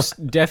 I'm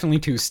definitely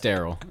too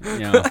sterile. You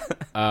know.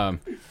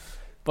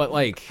 But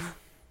like,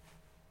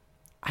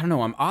 I don't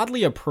know. I'm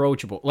oddly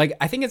approachable. Like,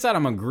 I think it's that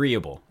I'm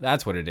agreeable.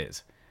 That's what it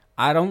is.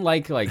 I don't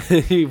like You're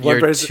too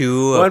one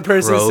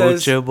person says-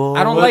 approachable.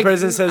 I don't One like.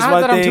 person says not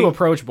one that I'm thing. too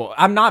approachable.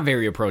 I'm not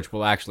very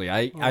approachable, actually.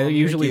 I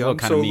usually look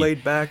kind of mean.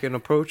 laid back and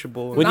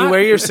approachable. When you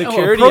wear your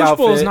security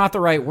approachable is outfit- not the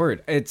right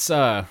word. It's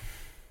well,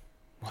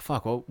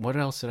 fuck. What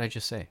else did I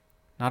just say?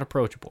 Not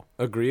approachable.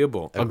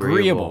 agreeable.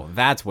 Agreeable.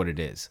 That's what it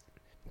is.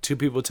 Two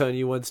people telling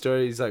you one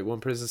story. He's like, one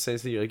person saying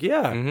something, you're like,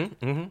 yeah.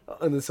 And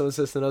then someone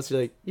says something else,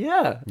 you're like,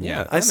 yeah.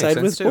 Yeah, I that side makes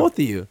with sense, too. both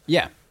of you.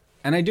 Yeah,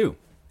 and I do.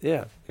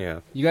 Yeah. yeah.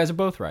 You guys are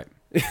both right.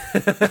 It's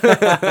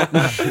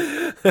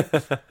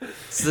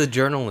the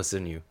journalist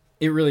in you.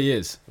 It really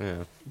is,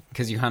 Yeah.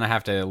 because you kind of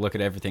have to look at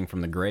everything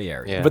from the gray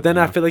area. Yeah. But then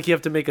I feel like you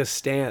have to make a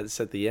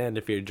stance at the end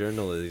if you're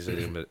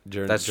journalism.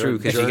 That's true,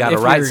 because you jour- got to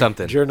if write you're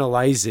something.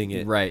 journalizing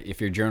it. Right. If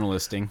you're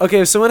journalisting.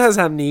 Okay, if someone has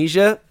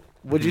amnesia,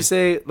 would you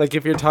say, like,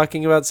 if you're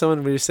talking about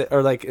someone, would you say,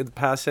 or like in the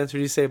past tense,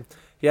 would you say,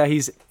 yeah,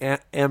 he's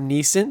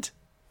amnescent?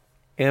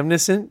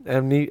 Amnesia? No,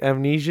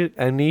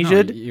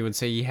 you would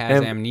say he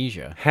has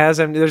amnesia.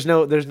 There's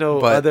no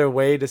But- other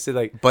way to say,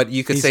 like, But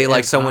you could He's say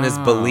like someone is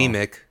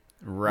bulimic.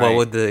 Right. What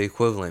would the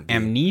equivalent be?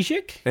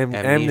 Amnesic?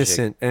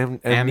 amnescent.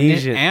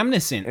 Amnesia.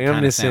 Amnescent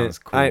kind of sounds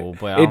cool,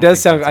 but I it don't does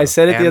think sound. that's I a-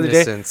 said it the other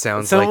day. Amnescent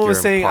sounds Someone like was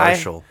you're saying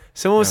impartial.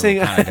 Someone was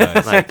saying,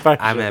 kinda Like,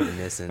 Partial. I'm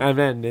amnescent. I'm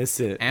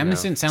amnescent.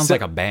 Amnescent sounds So-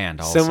 like a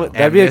band. Also, Someone,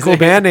 that'd be a cool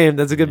Amnesty. band name.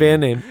 That's a good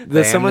band name.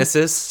 The Someone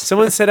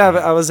amnesist. said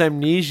I was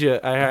amnesia.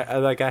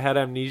 I had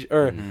amnesia.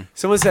 Or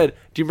someone said,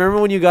 "Do you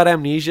remember when you got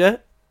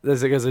amnesia?"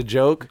 That's like as a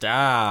joke.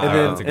 Ah, And that's a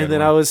then good and then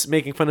one. I was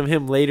making fun of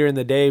him later in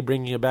the day,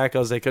 bringing it back. I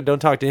was like, "Don't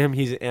talk to him.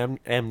 He's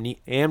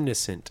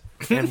amnescent,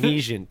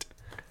 amnesiant."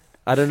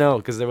 I don't know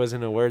because there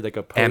wasn't a word like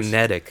a post.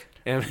 Amnetic.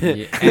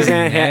 He's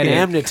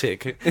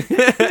amnetic. amnetic.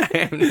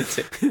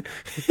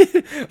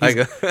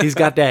 Like, He's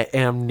got that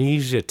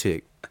amnesia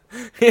tick.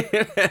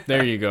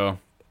 There you go.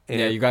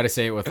 Yeah, you got to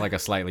say it with like a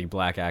slightly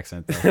black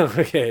accent. Though.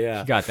 Okay,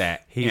 yeah. You got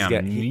that He's got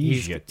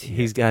amnesia.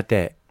 he's got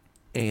that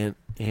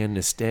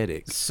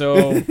anesthetic.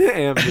 So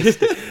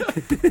Amnesty.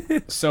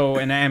 so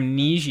an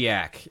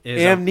amnesiac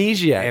is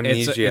Amnesia.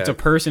 it's a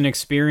person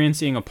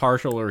experiencing a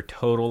partial or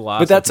total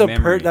loss. But that's of a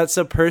memory. that's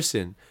a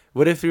person.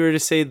 What if you were to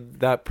say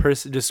that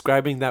person,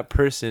 describing that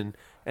person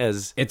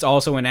as It's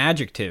also an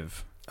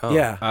adjective. Oh.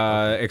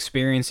 Yeah.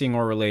 Experiencing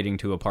or relating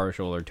to a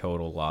partial or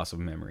total loss of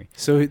memory.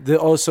 So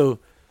also,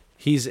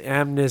 he's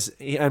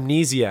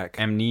amnesiac.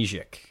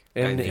 Amnesic.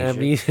 Or Or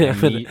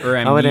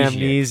I'm an amnesiac.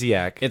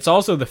 amnesiac. It's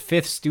also the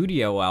 5th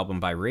studio album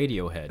by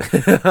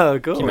Radiohead. Oh,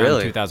 cool. Came out in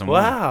Really?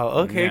 2001. Wow.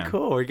 Okay, Yeah.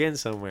 cool. We're getting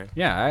somewhere.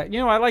 Yeah,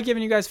 I like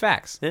giving you guys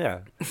facts. Yeah.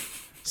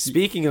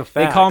 Speaking of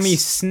They facts, call me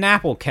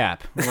Snapplecap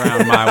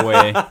around my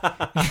way.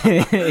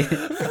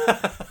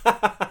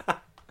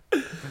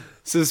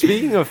 So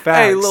speaking of facts,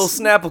 Hey, little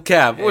Snapple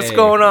Cap, what's Hey,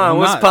 going on? I'm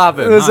What's not-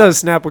 popping? what's up,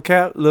 Snapple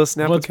Cap? Little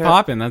Snapple What's Cap.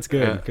 popping? That's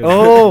good. 'cause-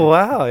 Oh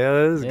wow, yeah,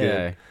 that is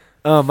yeah.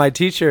 good. My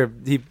teacher,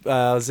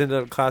 I was in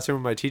the classroom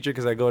with my teacher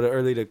because I go to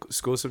early to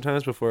school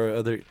sometimes before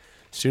other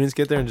students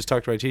get there and just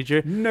talk to my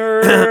teacher.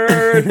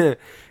 Nerd.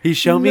 He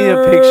showed me a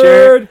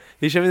picture.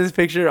 He showed me this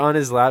picture on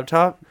his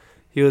laptop.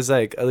 He was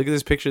like, "Look at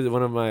this picture that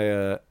one of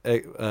my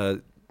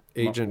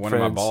agent One friends, of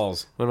my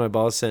balls. one of my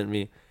balls sent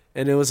me,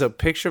 and it was a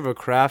picture of a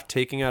craft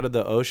taking out of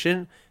the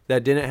ocean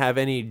that didn't have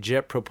any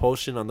jet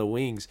propulsion on the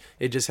wings.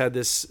 It just had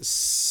this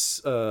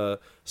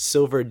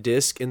silver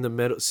disc in the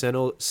middle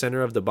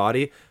center of the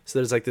body. So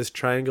there's like this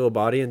triangle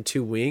body and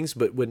 2 wings,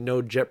 but with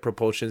no jet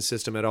propulsion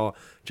system at all.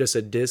 Just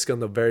a disc on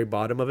the very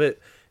bottom of it.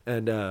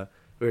 And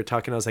we were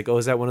talking. I was like, "Oh,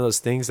 is that one of those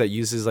things that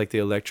uses like the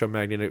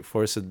electromagnetic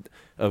force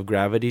of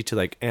gravity to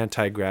like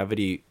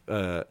anti-gravity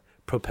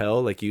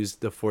propel? Like use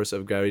the force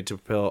of gravity to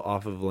propel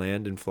off of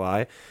land and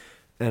fly?"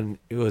 And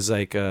it was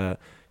like,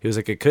 he was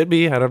like, "It could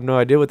be. I have no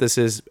idea what this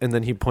is." And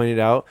then he pointed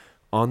out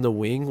on the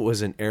wing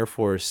was an Air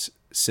Force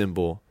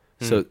symbol.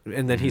 So,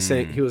 and then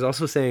he was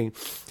also saying,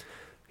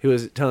 he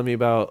was telling me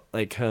about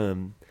like,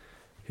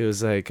 he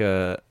was like,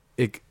 I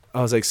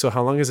was like, "So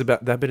how long has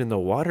that been in the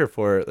water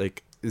for?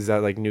 Like, is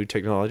that like new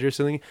technology or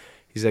something?"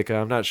 He's like,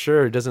 "I'm not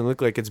sure. It doesn't look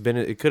like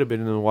it could have been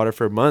in the water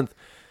for a month,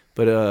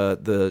 but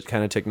the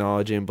kind of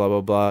technology and blah,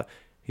 blah, blah."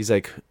 He's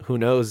like, "Who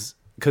knows?"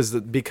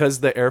 Because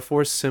the Air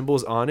Force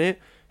symbol's on it,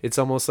 it's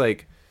almost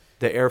like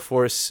the Air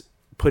Force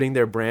putting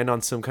their brand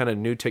on some kind of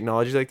new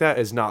technology like that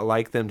is not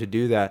like them to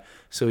do that.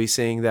 So he's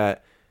saying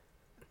that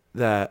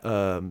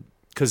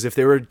because if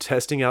they were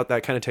testing out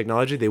that kind of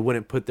technology, they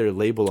wouldn't put their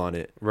label on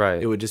it.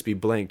 Right. It would just be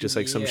blank, just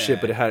like some Yeah.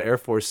 shit, but it had Air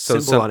Force So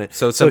symbol on it.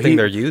 so it's something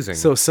they're using.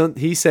 So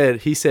he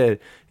said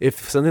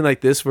if something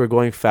like this were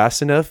going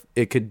fast enough,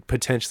 it could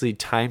potentially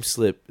time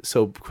slip.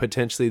 So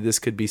potentially this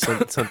could be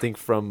something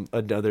from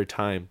another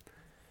time.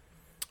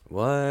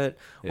 What?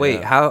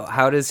 Wait, Yeah.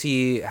 how does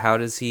he I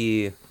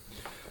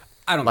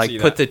don't like see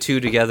put that. the two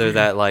together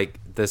that like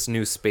this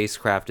new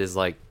spacecraft is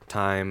like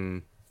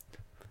time,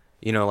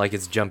 like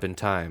it's jump in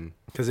time.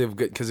 Because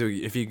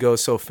if you go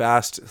so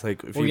fast,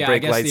 like if Well, you yeah, I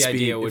break guess light the speed,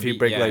 idea would if you be-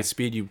 break yeah. light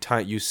speed,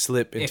 you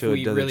slip If into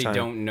we another really time.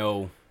 don't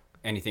know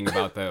anything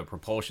about the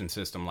propulsion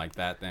system like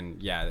that, then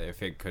yeah,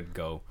 if it could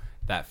go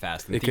that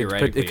fast, then It could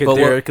theoretically, But what-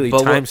 theoretically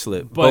but time what-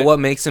 slip. But what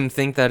makes him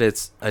think that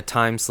it's a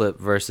time slip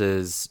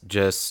versus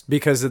just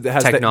Because it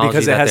has technology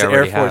because it that has they an Air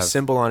already Force have.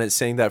 symbol on it,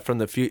 saying that from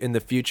in the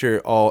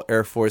future, all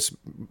Air Force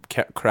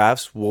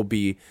crafts will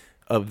be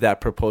of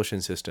that propulsion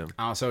system.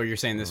 oh, so you're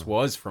saying this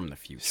was from the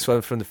future? So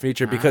from the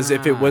future, because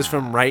if it was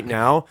from right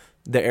now,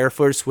 the Air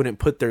Force wouldn't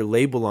put their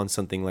label on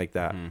something like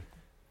that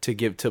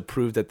to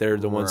prove that they're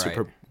the ones Right.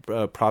 who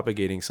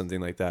propagating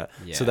something like that.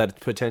 So Yeah. that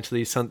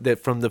potentially that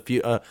from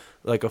the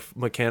like a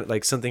mechanic,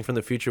 like something from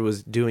the future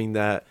was doing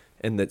that,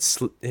 and that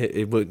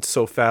it went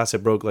so fast it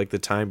broke like the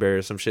time barrier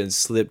or some shit and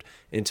slipped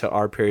into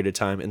our period of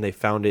time, and they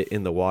found it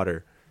in the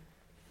water.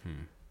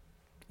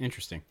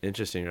 Interesting.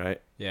 Interesting,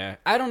 right? Yeah,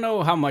 I don't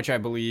know how much I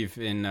believe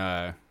in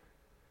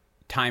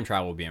time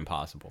travel being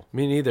possible.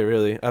 Me neither,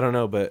 really. I don't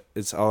know, but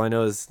it's all I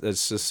know is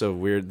it's just so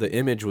weird. The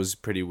image was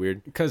pretty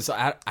weird. Because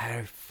I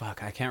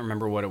can't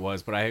remember what it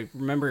was, but I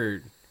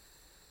remember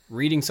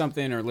reading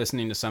something or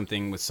listening to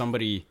something with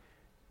somebody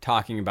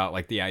talking about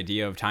like the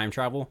idea of time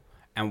travel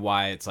and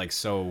why it's like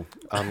so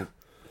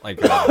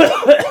like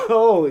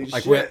Holy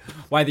like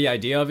why the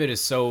idea of it is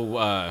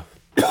so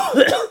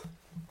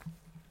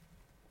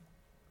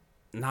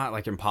not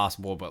like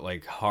impossible, but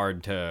like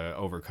hard to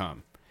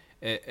overcome.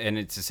 And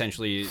it's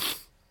essentially,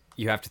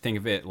 you have to think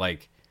of it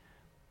like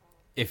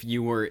if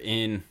you were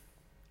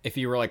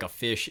like a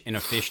fish in a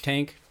fish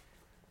tank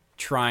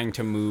trying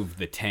to move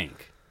the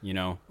tank,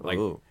 like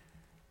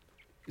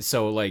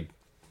so like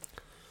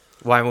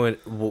why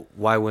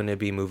wouldn't it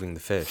be moving the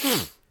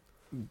fish?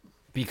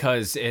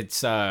 because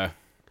it's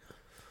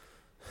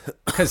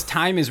because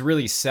time is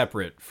really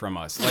separate from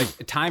us.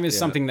 Like time is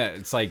something that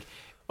it's like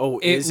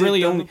is it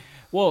really though? only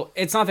well,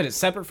 it's not that it's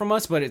separate from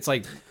us, but it's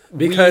like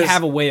Because- we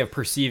have a way of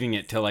perceiving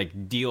it to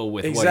like deal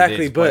with what Exactly,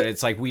 it is, but-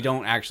 it's like we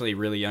don't actually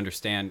really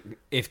understand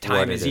if What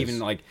time it is is. even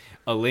like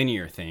a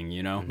linear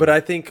thing, But I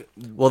think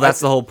Well, that's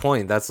the whole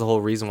point. That's the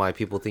whole reason why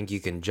people think you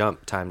can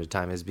jump time to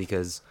time is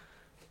because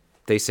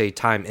they say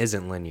time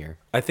isn't linear.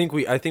 I think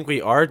we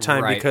are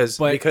time Right, because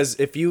but-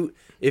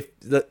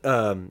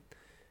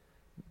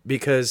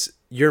 because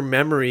your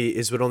memory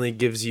is what only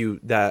gives you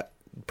that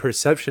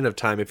perception of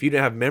time. If you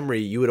didn't have memory,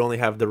 you would only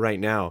have the right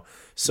now.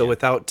 So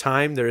without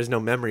time, there is no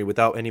memory.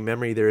 Without any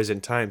memory, there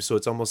isn't time. So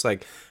it's almost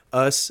like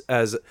us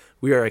as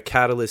we are a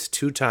catalyst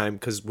to time,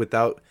 because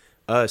without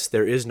us,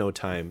 there is no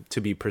time to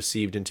be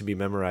perceived and to be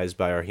memorized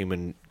by our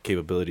human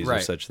capabilities or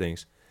Right. such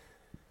things.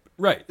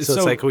 Right.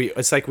 So we're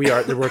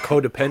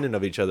codependent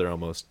of each other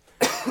almost.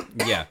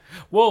 Yeah.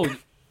 Well,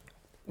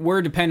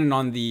 we're dependent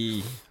on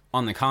the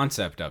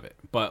concept of it,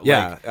 but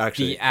Yeah, like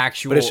actually. the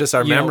actual. But it's just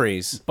our you know,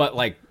 memories. but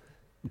like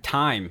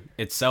time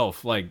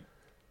itself, like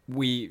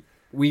we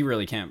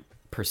really can't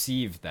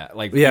perceive that.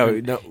 Like Yeah,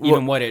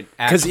 even what it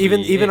because actually even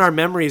is. our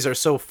memories are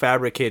so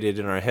fabricated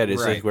in our head.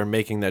 It's Right. like we're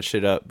making that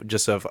shit up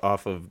just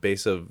off of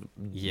base of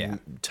Yeah.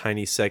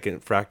 tiny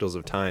second fractals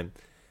of time,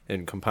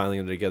 and compiling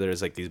them together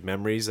as like these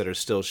memories that are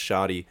still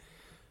shoddy.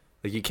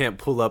 Like you can't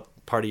pull up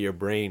part of your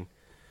brain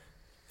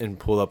and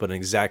pull up an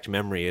exact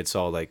memory. It's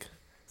all like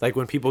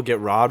when people get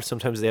robbed,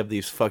 sometimes they have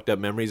these fucked up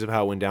memories of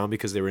how it went down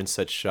because they were in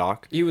such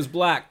shock. He was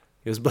black.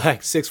 He was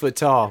black, 6 foot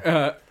tall.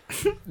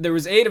 There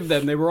was 8 of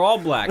them. They were all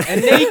black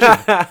and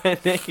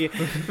naked.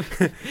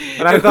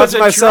 And I It thought was to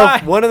a myself,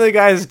 try. one of the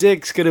guy's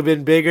dicks could have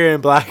been bigger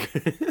and blacker.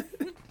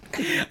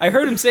 I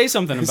heard him say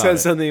something He about said it.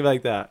 something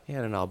like that. He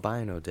had an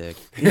albino dick.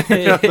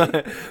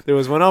 There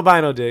was one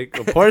albino dick,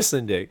 a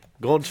porcelain dick,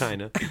 gold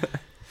china.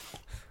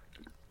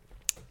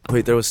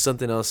 Wait, there was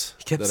something else.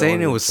 He kept that I saying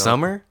wanted it to was talk-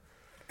 summer.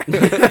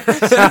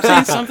 I'm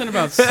saying something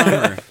about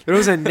summer. There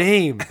was a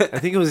name. I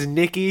think it was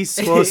Nicky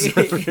Swole.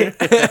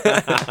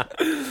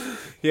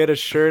 He had a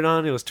shirt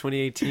on. It was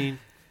 2018.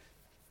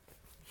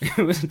 It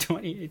was in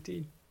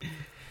 2018.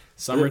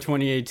 Summer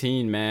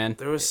 2018, man.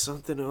 There was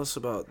something else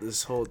about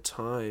this whole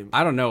time.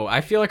 I don't know.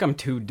 I feel like I'm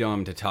too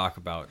dumb to talk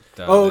about.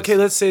 Oh, okay. this.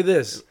 Let's say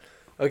this.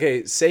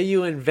 Okay, say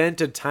you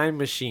invent a time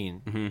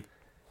machine,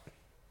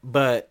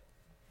 but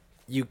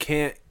you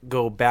can't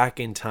go back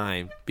in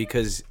time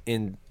because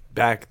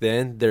back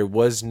then there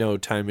was no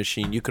time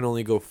machine. You can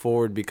only go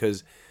forward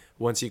because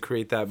once you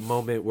create that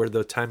moment where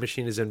the time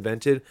machine is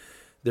invented,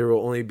 there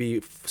will only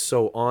be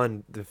so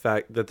on the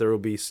fact that there will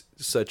be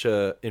such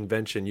a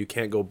invention. You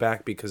can't go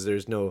back because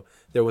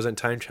there wasn't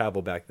time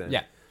travel back then.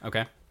 Yeah.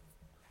 Okay.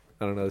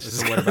 I don't know. It's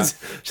just, what about- it's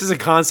just a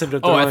concept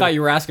of Oh, I throwing- thought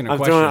you were asking a I'm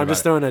question. I'm about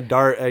just it. throwing a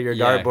dart at your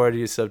Yeah. dartboard.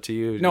 It's up to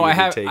you. No, You I can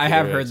have. take I it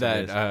have or heard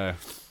accept that. it.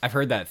 I've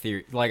heard that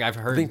theory. Like I've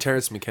heard. I think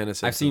Terrence McKenna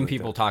said I've seen something like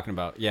people that. talking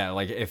about. Yeah,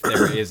 like if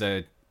there is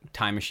a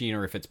time machine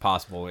or if it's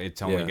possible,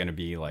 it's only Yeah. going to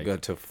be like Go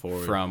to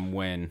forward from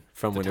when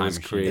from the when it time was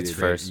machine created gets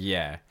first.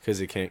 Yeah. because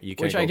you can't Which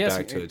go I guess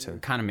back to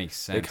it. kind of makes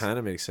sense. It kind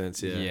of makes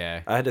sense. Yeah.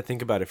 Yeah. I had to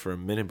think about it for a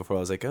minute before I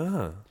was like,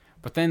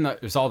 But then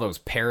there's all those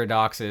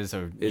paradoxes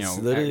of It's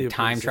literally a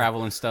time process.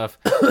 travel and stuff.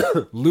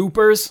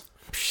 Loopers,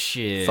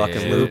 shit,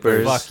 Fucking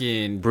Loopers.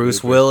 fucking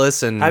Bruce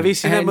Willis and Have you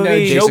seen that And,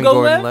 movie? Jason Jogo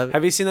Gordon-Levitt.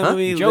 Have you seen that Huh?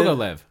 movie?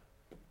 Jogo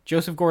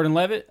Joseph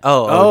Gordon-Levitt.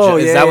 Oh,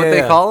 yeah, is that what yeah, they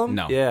yeah. call him?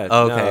 No. Yeah.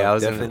 Oh, okay, no, I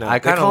was. definitely Gonna, not. I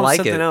They kind call of him like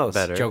something it else.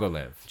 better. Jogo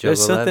There's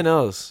Jogo something Lev.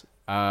 else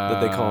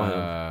that they call him.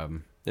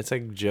 him. It's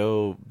like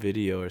Joe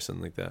Video or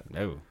something like that.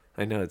 No,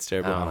 I know it's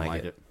terrible. I I don't don't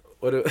like like it.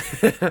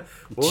 it.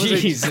 What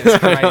was Jesus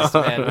Christ,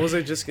 What man. was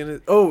I just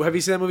gonna? Oh, have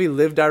you seen that movie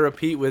Live Die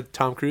Repeat with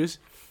Tom Cruise?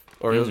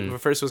 Or Mm-hmm. the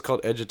first was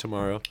called Edge of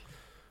Tomorrow,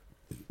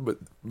 but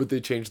they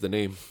changed the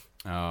name.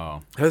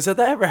 Oh, Has that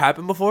ever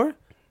happened before?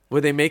 Where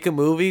they make a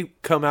movie,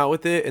 come out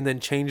with it, and then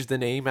change the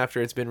name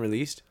after it's been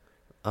released?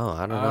 Oh,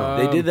 I don't know.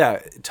 They did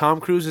that. Tom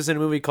Cruise is in a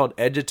movie called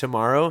Edge of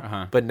Tomorrow,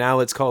 Uh-huh. but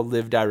now it's called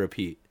Live Die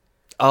Repeat.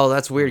 Oh,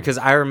 that's weird because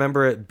I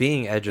remember it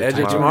being Edge of Edge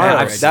Tomorrow. of Tomorrow.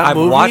 I've, That I've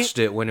movie- watched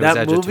it when it was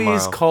that Edge of movie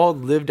is Tomorrow.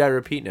 called Live Die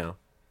Repeat now.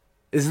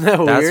 Isn't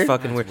that That's weird?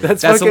 fucking weird.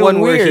 That's That's the fucking one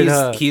where weird, he's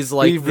huh? he's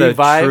like He the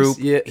revives- troop.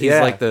 yeah, he's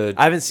yeah. like the.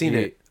 I haven't seen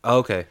it. Oh,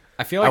 okay.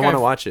 I feel like I wanna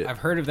I've- watch it. I've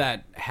heard of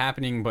that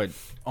happening, but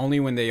only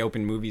when they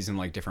open movies in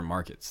like different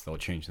markets, they'll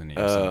change the name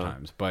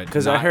sometimes. But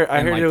Because I not heard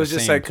in, it the was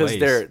just same like because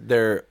place.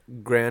 their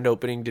grand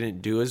opening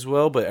didn't do as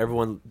well, but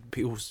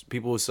people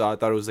who saw it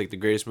thought it was like the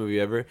greatest movie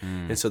ever,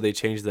 and so they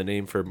changed the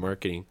name for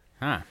marketing.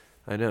 Huh.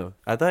 I know.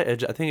 I think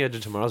Edge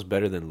of Tomorrow is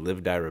better than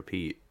Live Die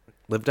Repeat.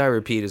 Live Die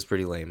Repeat is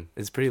pretty lame.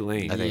 It's pretty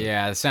lame. think.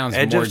 Yeah, it sounds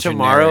Edge more of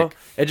Tomorrow. generic.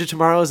 Edge of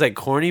Tomorrow is like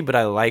corny, but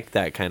I like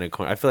that kind of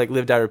corny. I feel like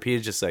Live Die Repeat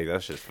is just like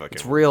that's just fucking.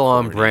 It's real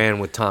on corny. brand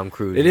with Tom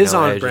Cruise. It you is know,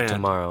 on Edge of brand.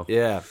 Tomorrow.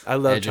 Yeah, I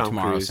love Edge Tom of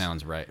Tomorrow Cruise.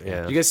 sounds right.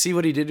 Yeah. You guys see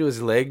what he did to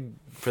his leg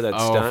for that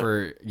Oh, stunt?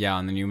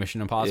 on the new Mission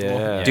Impossible.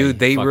 Yeah. Dude,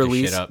 they fucked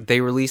his shit up.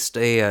 released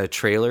a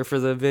trailer for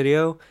the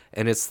video,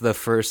 and it's the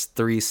first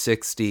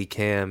 360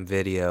 cam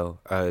video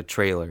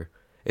trailer.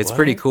 It's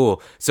pretty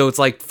cool. So it's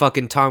like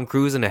fucking Tom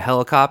Cruise in a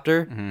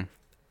helicopter, Mm-hmm.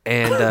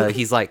 and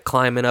he's like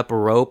climbing up a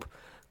rope,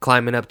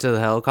 climbing up to the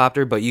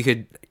helicopter. But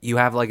you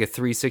have like a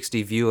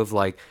 360 view of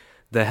like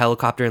the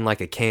helicopter in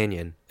like a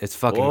canyon. It's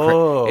fucking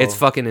Whoa. it's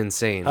fucking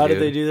insane. How dude.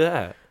 did they do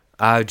that?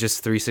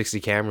 Just 360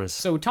 cameras.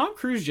 So Tom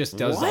Cruise just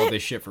does all What?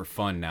 this shit for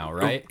fun now,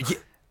 right?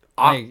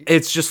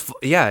 It's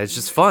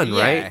just fun,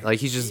 Yeah. right? Like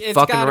he's just It's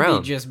fucking gotta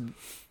around. Be just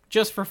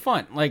just for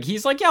fun. Like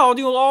he's like, yeah, I'll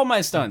do all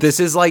my stunts. This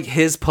is like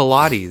his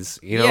Pilates.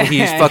 You know, he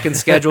Yeah. fucking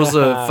schedules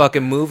a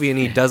fucking movie and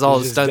he does all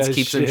He his just stunts, does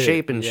keeps in shit.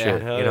 shape and Yeah,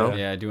 shit. hell You know,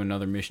 yeah, do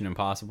another Mission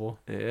Impossible.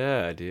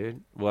 Yeah,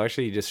 dude. Well,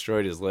 actually, he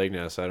destroyed his leg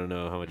now, so I don't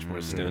know how much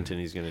more stunting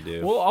he's gonna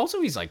do. Well,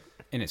 also he's like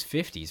in his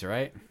 50s,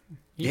 right?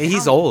 yeah,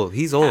 he's old.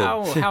 He's old.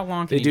 How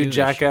long can they he do this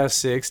Jackass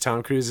 6.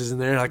 Tom Cruise is in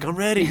there, like, I'm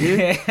ready,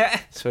 dude.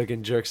 So he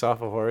can jerks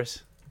off a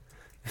horse.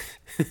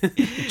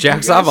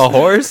 Jacks off a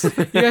horse. shit?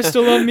 You guys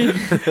still love me?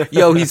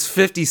 Yo, he's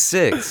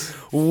 56.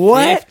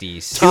 What?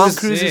 56. Tom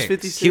Cruise is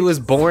 56. He was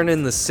born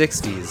in the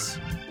 60s.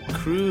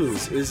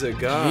 Cruise is a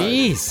god.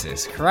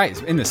 Jesus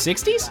Christ. In the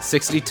 60s?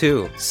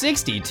 62.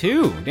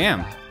 62.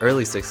 Damn.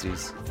 Early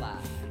 60s.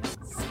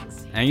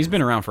 And he's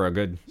been around for a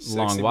good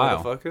long Sexy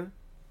while. motherfucker.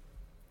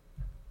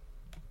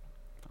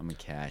 I'm a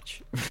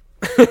catch.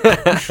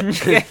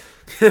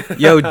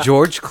 Yo,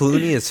 George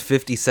Clooney is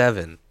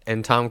 57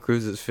 and Tom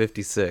Cruise is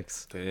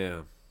 56.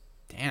 Damn.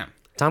 Damn.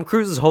 Tom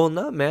Cruise is holding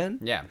up, man.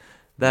 Yeah.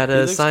 That He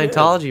looks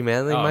Scientology,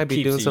 man, they Oh, might be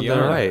keeps doing you something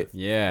young. right.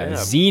 Yeah. Yeah.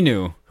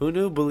 Xenu. Who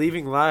knew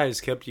believing lies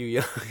kept you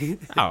young?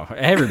 Oh,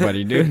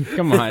 everybody, dude.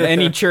 Come on.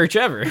 Any church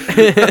ever.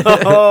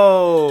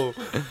 Oh,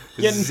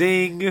 Getting-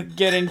 zing.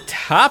 Getting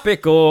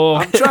topical.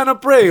 I'm trying to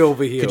pray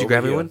over here. Could you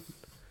grab over me here. one?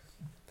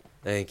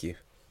 Thank you.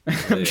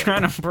 I'm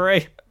trying to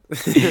pray.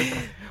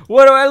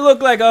 What do I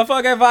look like? A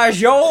fucking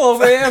Joel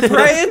over here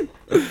praying?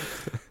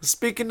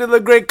 Speaking to the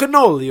great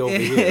cannoli over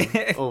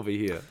here. Over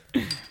here.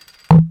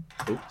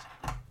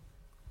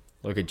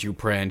 Look at you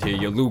praying to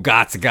your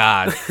Lugat's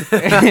God.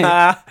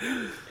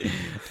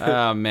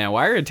 Oh, man.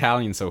 Why are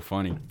Italians so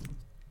funny?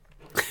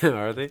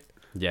 Are they?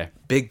 Yeah.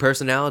 Big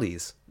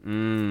personalities.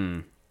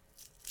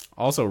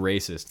 Also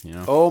racist, you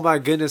know? Oh my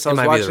goodness! I was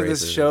might be the watching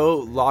this racism. show,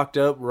 Locked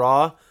Up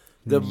Raw.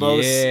 The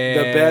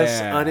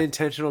best Yeah.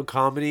 unintentional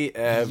comedy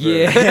ever.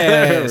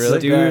 Yes, The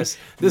dude. best.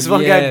 This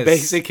one guy Yes.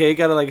 bakes a cake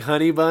out of like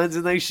honey buns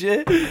and like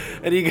shit,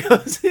 and he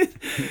puts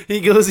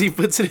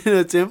it in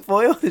a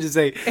tinfoil and just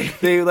like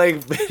they like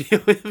video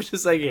him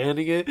just like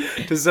handing it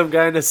to some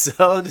guy in a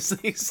cell and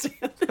just like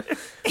stand there.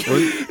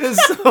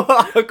 It's so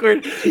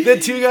awkward. The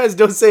two guys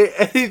don't say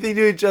anything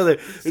to each other.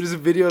 There's just a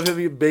video of him.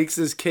 He bakes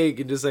this cake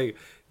and just like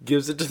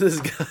gives it to this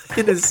guy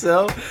in his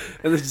cell,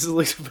 and then just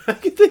looks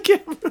back at the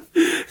camera.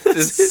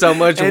 Just so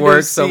much End of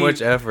work, so scene.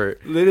 much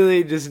effort.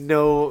 Literally just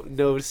no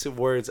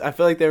words. I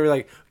feel like they were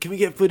like, "Can we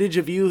get footage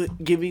of you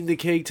giving the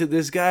cake to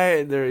this guy?"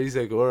 And he's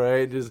like, "All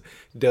right," and just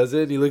does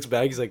it. And he looks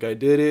back. He's like, "I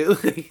did it."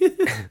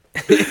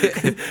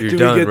 You're Do we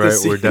done, get the right?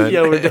 scene? We're done.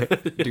 Yeah, we're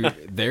done.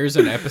 Dude, there's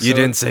an episode. You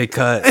didn't say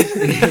cut.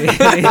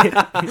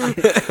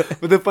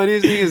 But the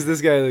funniest thing is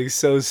this guy like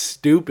so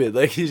stupid.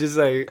 Like he's just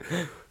like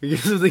he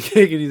gives him the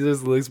cake and he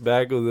just looks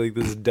back with like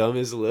this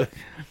dumbest look.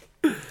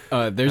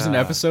 There's an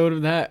episode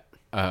of that,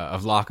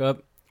 of Lock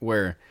Up,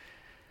 where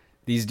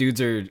these dudes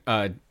are,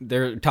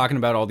 they're talking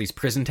about all these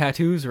prison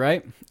tattoos,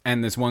 right?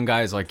 And this one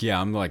guy is like, yeah,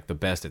 I'm like the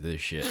best at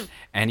this shit.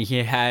 And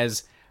he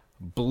has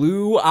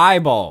blue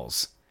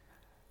eyeballs.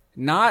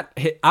 Not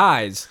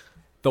eyes.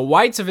 The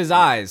whites of his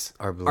eyes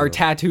Are blue. are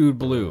tattooed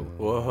blue.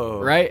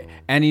 Whoa! Right?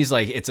 And he's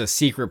like, it's a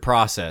secret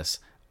process.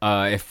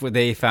 If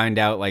they find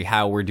out like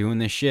how we're doing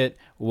this shit,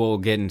 we'll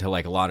get into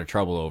like a lot of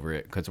trouble over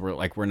it because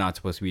we're not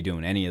supposed to be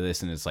doing any of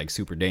this, and it's like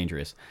super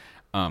dangerous.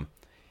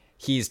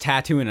 He's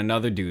tattooing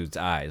another dude's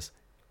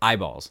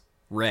eyeballs,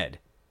 red,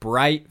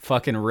 bright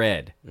fucking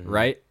red,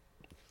 right?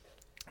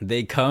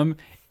 They come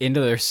into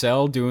their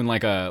cell doing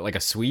like a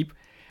sweep,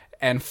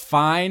 and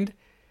find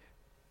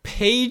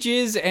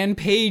pages and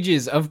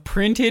pages of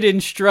printed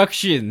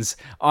instructions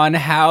on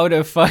how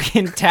to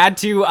fucking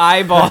tattoo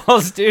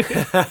eyeballs, dude.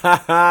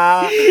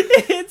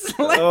 It's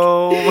like,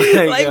 Oh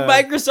my like god!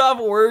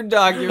 Microsoft Word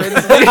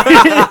documents.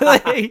 Dude.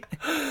 Like,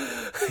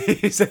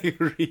 He's like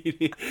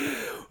reading,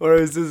 or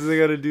is this I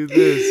gotta do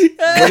this?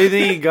 Where do you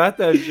think he got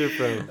that shit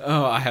from?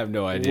 oh, I have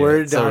no idea.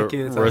 Word It's a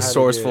documents. on how to do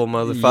resourceful it.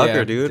 motherfucker,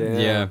 Yeah. dude. Damn.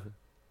 Yeah,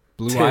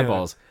 blue Damn.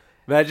 eyeballs.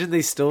 Imagine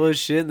they stole his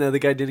shit and the other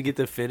guy didn't get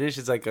to finish.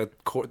 It's like a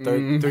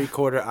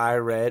 3/4 eye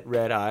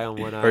red eye on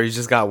one eye. Or you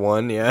just got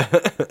one, yeah.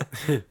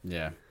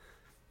 Yeah,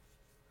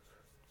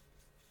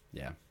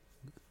 yeah.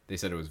 They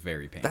said it was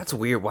very painful. That's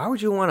weird. Why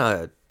would you want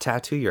to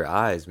tattoo your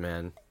eyes,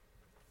 man?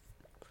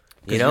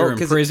 You You're know, in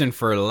prison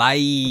for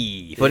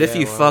life. but if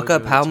Yeah, you why fuck would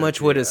up, you how tattoo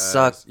much would your it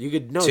suck eyes? You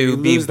could no, to you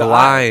be lose the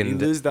eye. You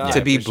blind? lose the eye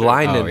To be for sure.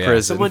 blind Oh, in yeah.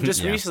 prison. Someone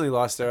just Yeah. recently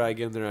lost their eye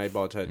getting their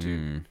eyeball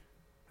tattooed.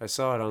 I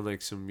saw it on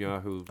like some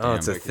Yahoo. Oh,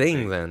 it's a fucking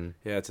thing then.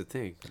 Yeah, it's a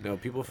thing. No,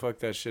 people fuck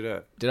that shit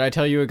up. Did I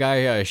tell you a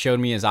guy showed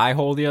me his eye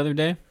hole the other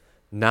day?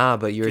 Nah,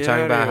 but you were Get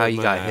talking outta about here how with you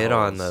my got hit on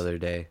eyeballs. the other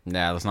day.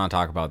 Nah, let's not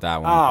talk about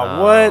that one.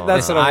 Ah, what?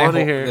 That's This what I eye want to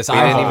hole- hear. this We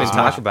eye didn't hole even is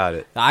talk much- about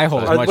it. The eye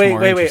hole is Are- much wait, more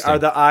wait, interesting. Are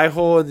the eye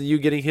hole and you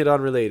getting hit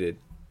on related?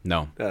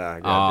 No. Ah, Oh,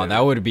 goddamn. that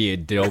would be a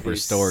doper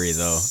story,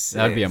 though.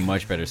 That would be a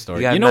much better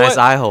story. You got know nice what?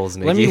 eye holes,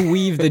 Nikki. Let me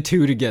weave the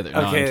two together. No,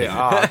 I'm Okay. kidding.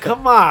 Oh,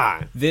 come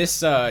on. This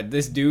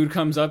dude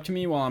comes up to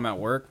me while I'm at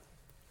work,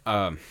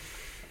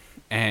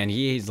 and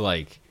he's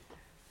like,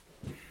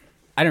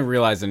 I didn't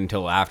realize it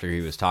until after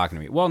he was talking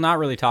to me. Well, not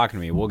really talking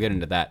to me. We'll get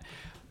into that.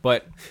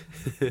 But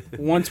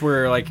once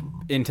we're like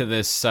into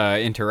this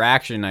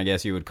interaction, I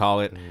guess you would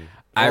call it,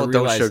 Well,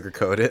 don't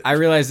sugarcoat it. I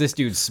realized this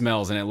dude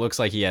smells, and it looks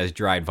like he has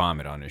dried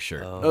vomit on his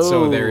shirt.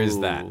 So there is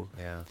that.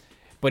 Yeah.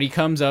 But he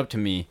comes up to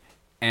me,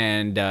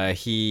 and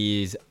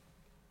he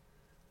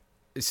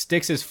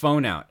sticks his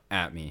phone out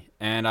at me,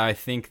 and I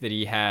think that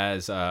he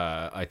has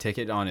a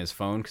ticket on his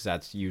phone, because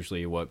that's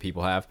usually what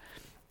people have.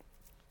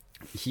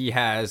 He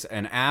has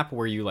an app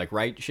where you like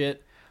write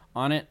shit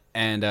on it,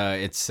 and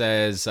it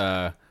says,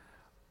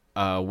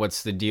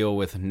 "What's the deal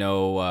with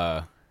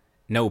no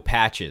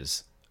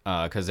patches?"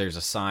 Because there's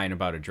a sign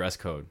about a dress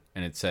code,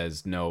 and it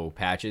says no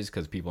patches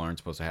because people aren't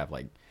supposed to have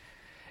like.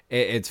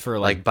 It's for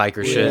like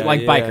biker shit.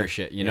 like biker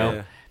shit, you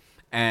know.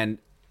 Yeah.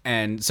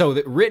 And so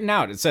written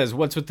out, it says,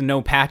 "What's with the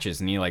no patches?"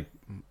 And he like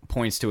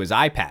points to his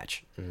eye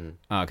patch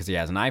because he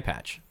has an eye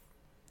patch.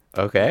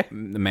 Okay.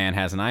 The man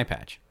has an eye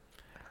patch.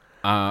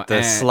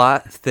 The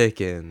slot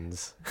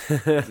thickens.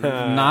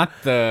 Not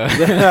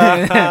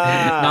the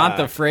not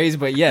the phrase,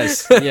 but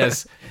yes,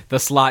 the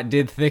slot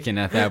did thicken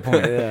at that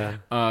point.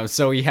 Yeah.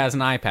 So he has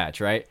an eye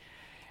patch, right?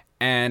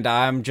 And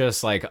I'm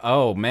just like,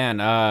 oh man,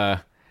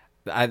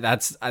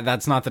 that's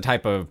not the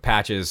type of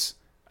patches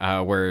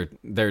where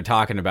they're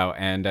talking about,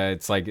 and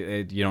it's like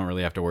you don't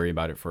really have to worry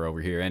about it for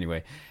over here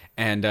anyway.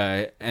 And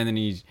then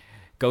he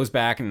goes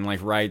back and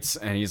like writes,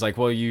 and he's like,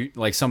 well, you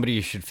like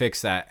somebody should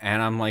fix that.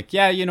 And I'm like,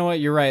 yeah, you know what,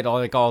 you're right,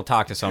 I'll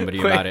talk to somebody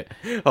about it.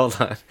 Hold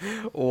on.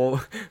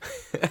 Well,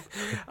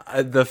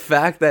 the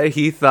fact that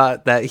he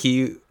thought that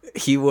he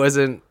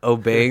wasn't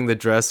obeying the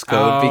dress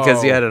code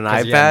because he had an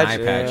eye patch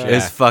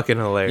is fucking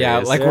hilarious. Yeah,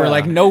 like we're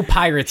like no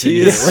pirates in He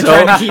here. is We're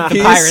so, trying to keep the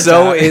he's pirates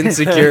so out.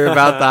 insecure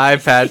about the eye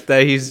patch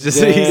that he's just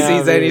he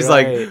sees that and he's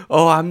right. like,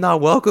 oh, I'm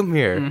not welcome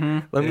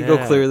here. Let me go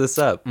clear this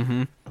up.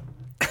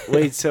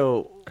 Wait,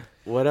 so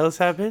what else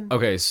happened?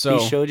 Okay, so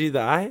He showed you the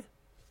eye?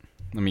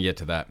 let me get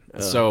to that.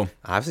 So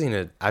I've seen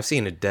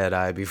a dead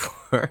eye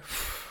before.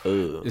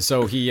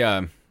 so he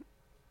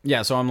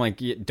so I'm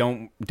like,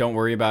 don't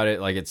worry about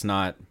it, like that's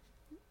not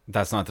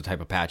the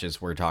type of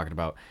patches we're talking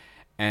about.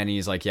 And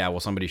he's like, yeah, well,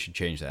 somebody should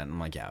change that. And I'm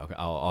like, yeah, okay,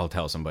 I'll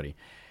tell somebody.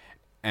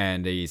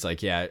 And he's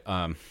like, yeah,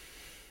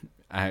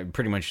 I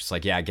pretty much just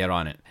like, yeah, get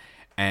on it.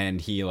 And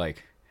he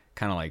like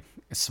kind of like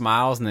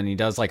smiles, and then he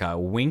does like a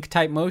wink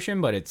type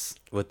motion, but it's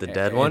With the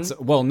dead one?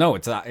 well, no,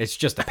 it's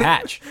just a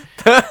patch.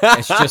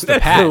 It's just a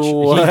patch.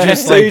 He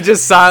just So you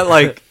just saw it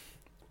like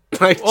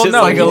well, just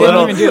no, like he a didn't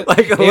little even do it.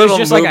 like a It little was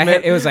just movement.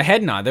 like it was a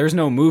head nod. There was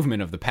no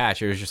movement of the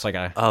patch. It was just like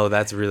a Oh,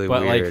 that's really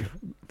But, like, weird.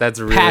 That's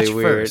really patch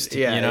weird. first,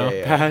 you know?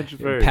 Patch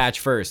first. patch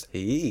first.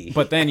 Eee.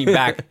 But then he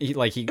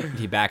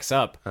backs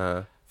up,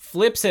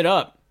 flips it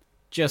up,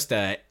 just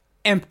a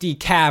empty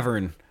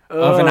cavern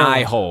of an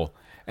eye hole.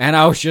 And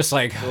I was just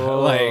like,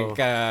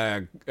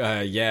 yeah,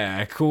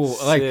 cool.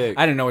 Like, Sick.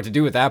 I didn't know what to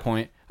do at that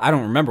point. I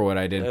don't remember what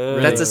I did.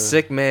 Really. That's a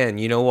sick man.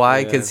 You know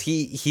why? Because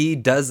he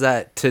does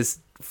that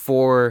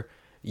for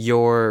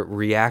your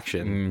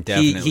reaction.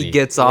 Definitely. He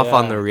gets off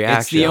on the Yeah. reaction.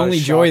 It's the only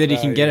shocked joy that he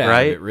can value. get out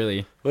Right? of it,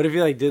 really. What if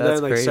he like did that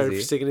That's and like started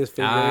crazy. sticking his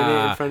finger in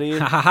it in front of you?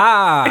 Ha ha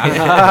ha.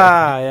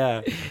 Ah,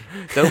 yeah.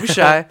 Don't be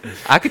shy.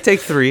 I could take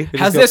 3.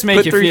 How's this make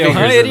Put you 3 feel,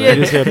 huh,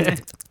 fingers in there.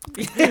 idiot?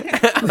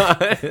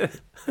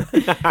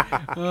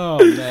 Oh,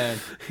 man.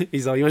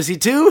 He's all, you want to see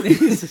 2?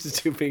 There's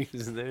 2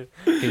 fingers in there.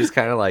 He just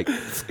kind of like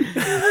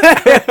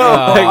Like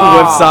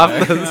whips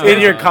off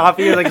in your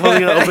coffee. You're like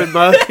holding an open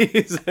mug.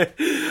 He's like,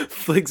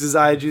 flicks his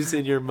eye juice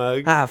in your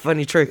mug.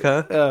 funny trick,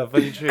 huh?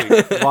 Funny trick.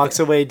 Walks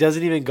away.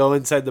 Doesn't even go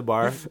inside the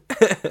bar.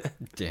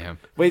 Damn.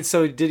 Wait,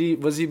 so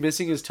was he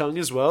missing his tongue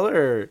as well,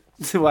 or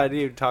why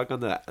didn't he talk on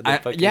the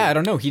fucking... Yeah, I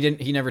don't know.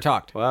 He never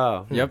talked.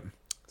 Wow. Yep.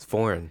 It's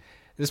foreign.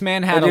 This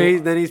man had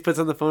Then he puts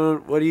on the phone.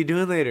 What are you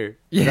doing later?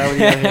 Is that when you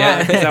got hit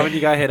on? Is that when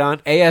you got hit on?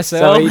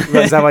 ASL.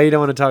 Is that why you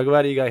don't want to talk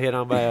about it? You got hit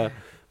on by a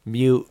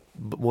mute,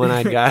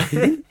 one-eyed guy.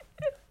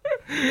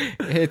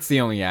 It's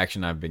the only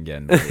action I've been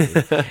getting.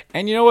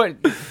 And you know what?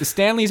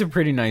 Stanley's a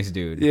pretty nice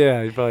dude.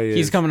 Yeah, he probably is.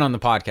 He's coming on the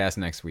podcast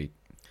next week.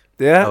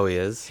 Yeah. Oh, he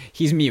is?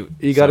 He's mute.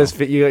 You got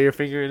so, you got your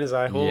finger in his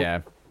eye hole.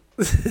 Yeah.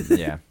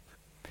 Yeah.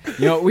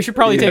 You know, we should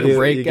probably take a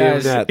break, You gave him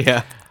guys. that.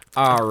 Yeah.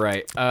 All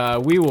right.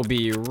 We will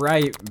be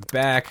right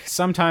back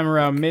sometime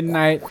around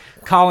midnight.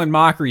 Colin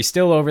Mockery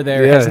still over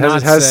there Yeah, has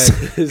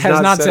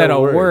not said a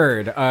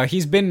word. word.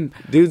 He's been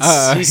Dude's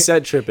he's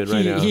set tripping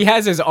right now. He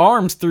has his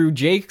arms through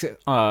Jake's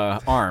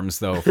arms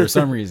though for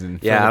some reason.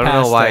 For Yeah, the I don't know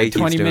past, why he keeps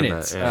 20 doing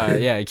minutes. that,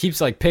 yeah. He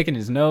keeps like picking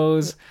his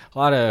nose.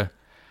 A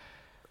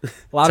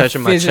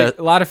Touching my chest.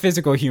 lot of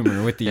physical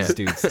humor with these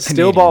dudes.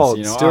 Still Canadians, bald.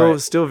 you know? Still All right.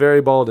 still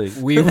very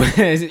balding. We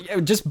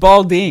just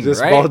balding,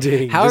 Just right?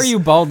 balding. How are Just- you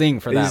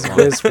balding for that He's long?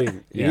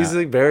 lisping. Yeah. He's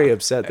like very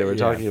upset that we're Yeah.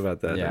 talking about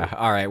that. Yeah. now.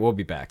 All right, we'll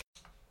be back.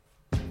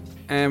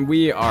 And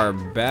we are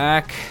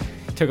back.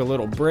 Took a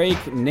little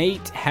break.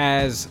 Nate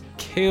has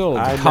killed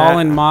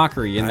Colin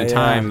Mockery in the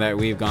time that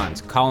we've gone. It's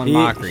Colin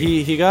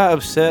Mockery. He got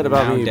upset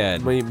about Now me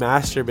dead.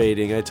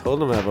 masturbating. I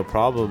told him I have a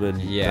problem,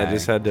 and Yeah. I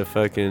just had to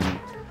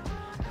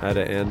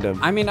end him.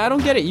 I mean, I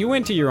don't get it. You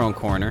went to your own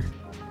corner.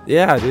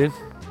 Yeah, dude.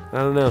 I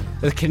don't know.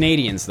 The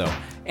Canadians, though.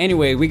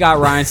 Anyway, we got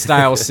Ryan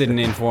Stiles sitting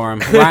in for him.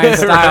 Ryan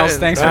Stiles,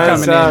 thanks for Ryan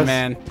coming Stiles. in,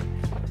 man.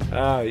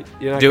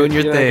 You're not Doing gonna,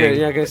 your you're not thing. gonna-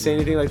 you're not gonna say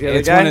anything like the other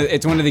It's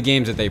guy. one of the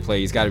games that they play.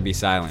 He's got to be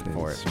silent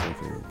for it.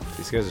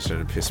 These guys are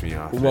starting to piss me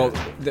off. Well,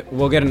 man.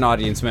 we'll get an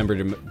audience member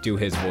to do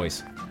his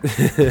voice.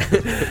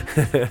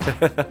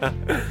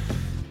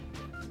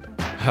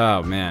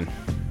 Oh man,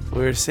 we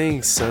were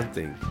saying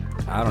something.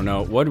 I don't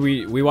know. What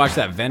we watched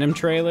that Venom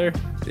trailer?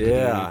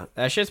 Yeah,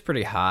 That shit's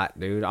pretty hot,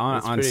 dude. On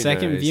It's on pretty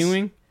second nice.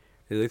 viewing,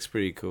 it looks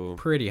pretty cool.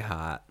 pretty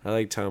hot. I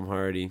like Tom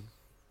Hardy.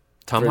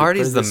 Tom For-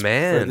 Hardy's for the this-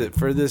 man.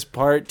 For this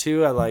part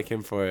too, I like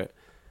him for it.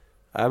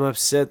 I'm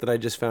upset that I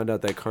just found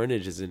out that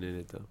Carnage isn't in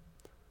it though.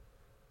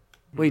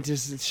 Wait,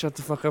 just shut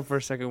the fuck up for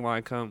a second while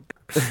I come.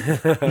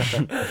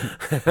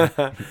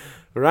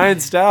 Ryan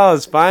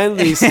Stiles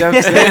finally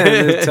steps in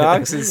and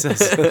talks and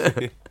says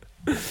something.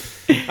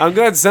 I'm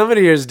glad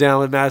somebody here's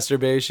down with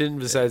masturbation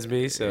besides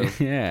me, so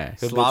Yeah,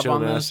 slop habitual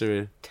on those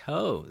masturbator.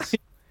 toes.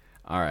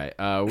 All right,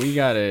 we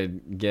gotta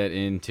get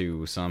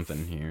into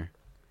something here.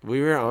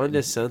 We were on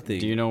to something.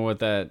 Do you know what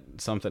that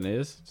something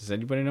is? Does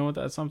anybody know what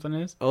that something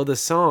is? Oh, the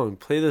song.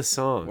 Play the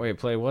song. Wait,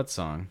 play what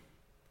song?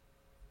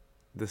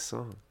 The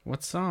song.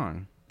 What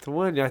song? The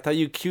one. I thought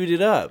you queued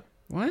it up.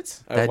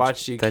 What? I That-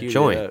 watched you that queue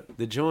joint. it up.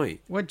 The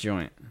joint. What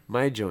joint?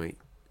 My joint.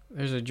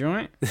 There's a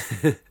joint?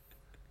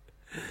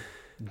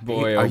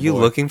 Boy, Are oh you boy.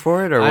 looking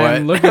for it or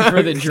I'm what? looking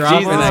for the drop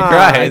Jesus and I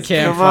Christ,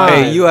 can't come find on.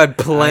 it. Hey, you had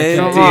plenty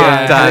Come of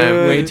on, time.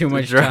 dude. way too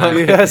much Drop. time.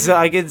 Yeah, so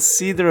I can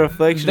see the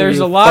reflection. There's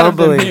of a you lot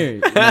fumbling. of them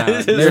here.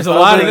 No, there's a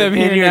lot of them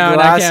Fumbling in here your now,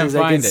 and I can't glasses, I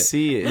find can it.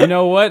 see it. You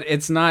know what?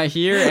 It's not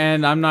here,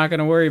 and I'm not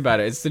gonna worry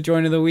about it. It's the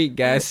joint of the week,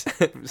 guys.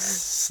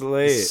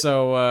 Slay it.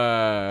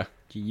 So,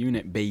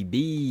 G-Unit,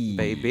 baby.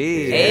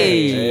 Baby.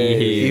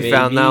 Hey, You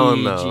found that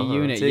one, though.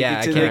 G-Unit, Take yeah.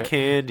 it I to the can't.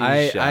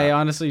 candy shop. I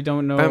honestly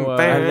don't know. Bam, I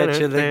bam. let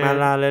you lick my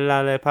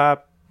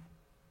lollipop.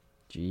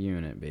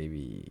 G-Unit,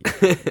 baby.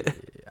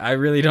 I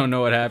really don't know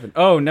what happened.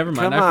 Oh, never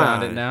mind. Come I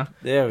found on. it now.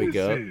 There we This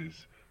go.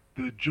 is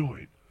the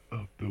joint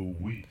of the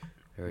week.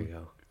 There we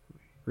go.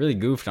 Really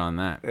goofed on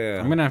that. Yeah.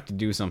 I'm gonna have to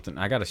do something.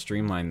 I gotta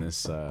streamline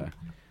this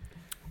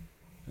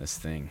this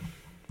thing.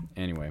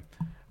 Anyway,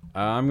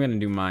 I'm gonna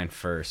do mine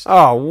first.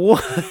 Oh,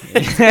 what? All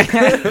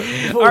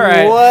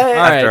right. What? All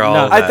right. After all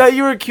no, that. I thought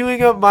you were queuing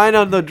up mine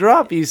on the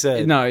drop, you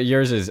said. no,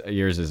 yours is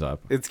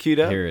up. It's queued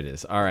up? Here it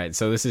is. All right.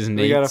 So this is We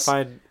Nate's. gotta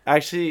find...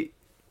 Actually...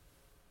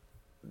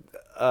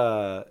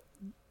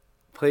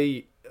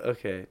 Play...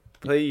 Okay.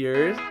 Play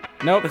yours?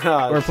 Nope.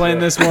 Oh, We're playing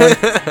shit. this one.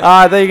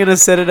 I thought you were gonna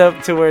set it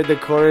up to where the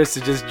chorus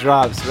it just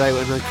drops right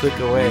when I click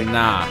away.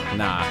 Nah.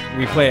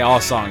 We play all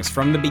songs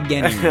from the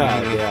beginning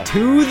Yeah.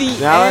 to the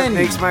Now end. it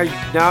makes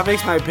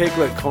my pick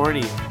look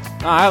corny.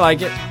 Oh, I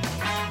like it.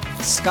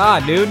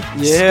 Ska, dude.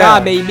 Yeah.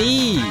 Ska,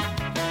 baby.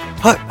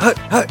 Hut, hut,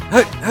 hut,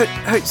 hut, hut,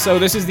 hut. So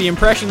this is the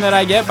impression that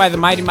I get by the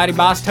Mighty Mighty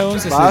Boss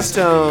Tones. This Boss is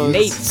Tones.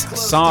 Nate's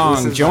This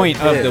song is joint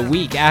my of pick. the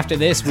week. After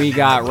this, we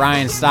got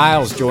Ryan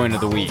Stiles joint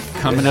of the week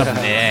coming up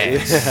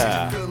next.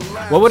 Yeah.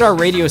 What would our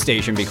radio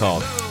station be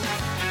called?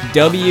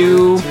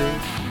 W.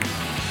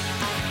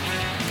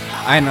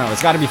 I don't know.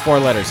 It's got to be 4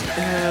 letters.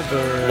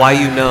 Why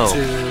you know?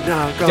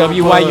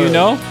 W. Why you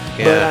know?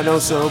 But Yeah. I know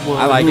someone.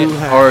 I like who it.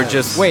 has- Or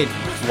just Wait.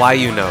 why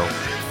you know?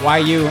 Y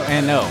U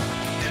N O.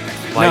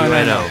 Why you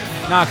no, know?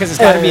 No, because it's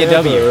got to be a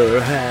W.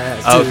 Ever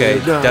has to Okay,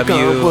 knock W.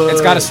 on wood.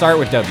 It's got to start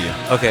with W.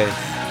 Okay.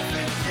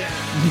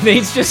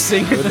 Nate's just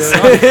singing the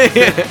song.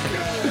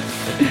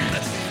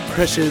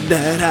 Impression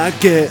that I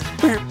get.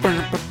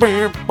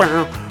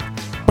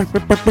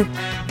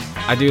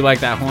 I do like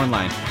that horn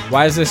line.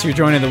 Why is this your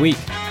joint of the week?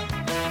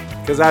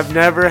 Because I've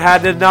never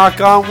had to knock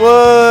on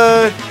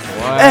wood.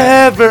 What?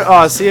 Ever.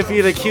 Oh, see if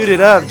you'd have queued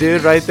it up,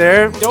 dude, right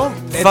there. Don't.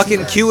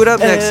 Fucking cue it up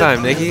next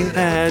time, Nikki.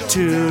 Had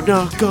to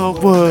knock on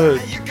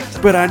wood.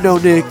 But I know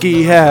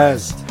Nikki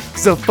has.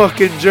 It's a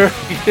fucking jerk.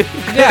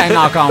 Yeah,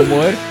 knock on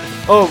wood.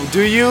 Oh,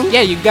 do you?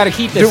 Yeah, you got to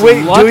keep this.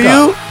 Wait, luck do up.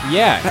 you?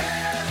 Yeah.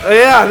 Oh,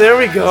 yeah, there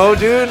we go,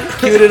 dude.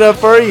 Queued it up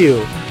for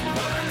you.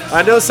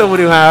 I know someone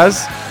who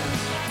has.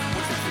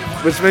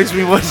 Which makes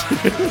me wonder.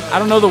 I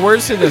don't know the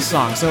words to this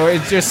song, so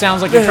it just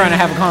sounds like you're trying to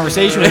have a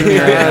conversation with me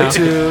right now. Had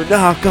to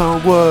knock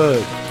on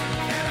wood.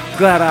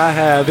 Glad I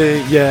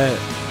haven't yet.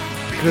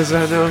 Because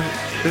I know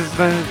it's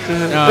bad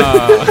to...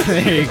 Oh,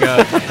 there you go.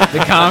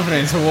 The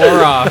confidence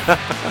wore off.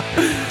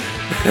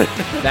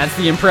 That's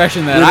the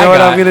impression that You know I what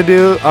got. I'm going to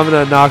do? I'm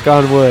going to knock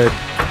on wood.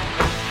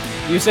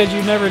 You said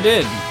you never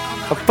did.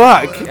 Oh,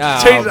 fuck. Oh,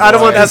 I don't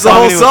boy. want that That's the song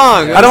whole anymore.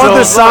 song. I don't want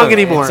That's this the whole song song.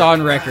 anymore. It's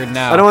on record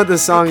now. I don't want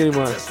this song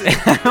anymore.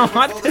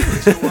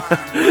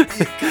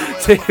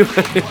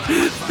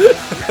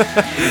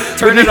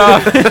 Turn it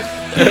off.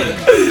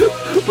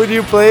 When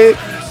you play,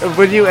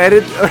 when you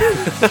edit,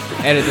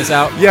 Edit this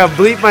out. yeah,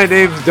 bleep my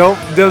name. Don't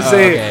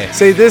say okay.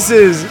 say this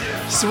is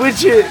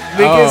switch it.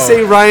 Make Oh. it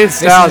say Ryan This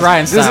Stiles. is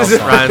Ryan Stiles.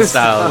 song. Ryan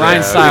Stiles. Ryan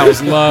yeah.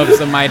 Stiles loves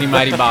the Mighty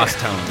Mighty Boss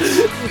Tones.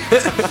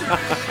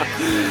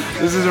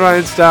 This is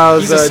Ryan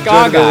Styles. He's a ska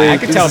Joint of the guy. I Week.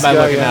 could He's tell a by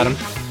ska looking guy. at him.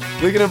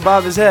 Look at him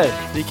bob his head.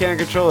 He can't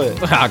control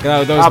it. Wow,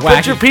 those Put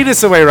wacky. your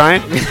penis away,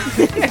 Ryan.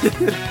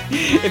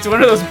 It's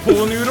one of those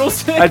pool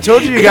noodles. I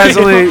told you guys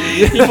only.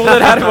 He pulled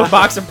it out of a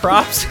box of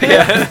props.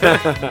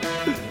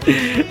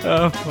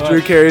 Oh, fuck.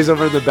 Drew Carey's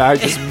over in the back,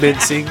 just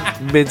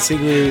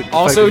mincingly.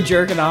 Also fucking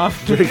jerking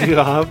off. jerking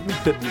off.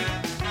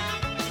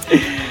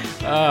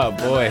 Oh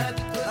boy.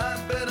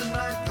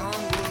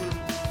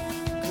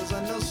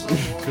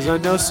 Because I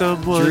know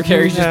someone. Drew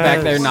Carey's just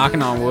back there has-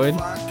 knocking on wood.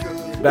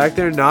 Back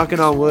there knocking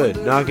on wood,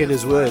 knocking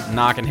his wood.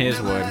 Knocking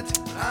his wood.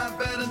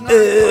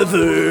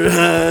 Ever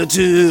had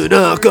to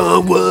knock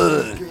on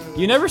wood?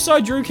 You never saw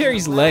Drew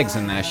Carey's legs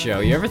in that show.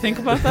 You ever think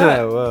about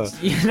that? Whoa.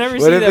 You never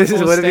What see if that this is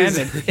full what if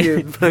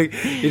standing. he's, like,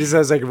 he just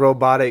has like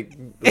robotic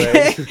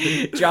legs.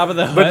 Job of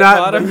the Hutt But not,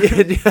 bottom.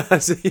 yeah,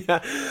 so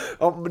yeah.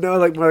 Oh no,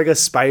 like more like a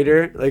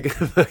spider, like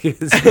fucking.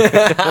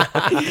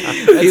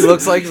 He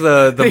looks like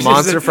the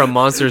monster from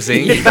Monsters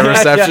Inc. The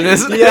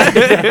receptionist.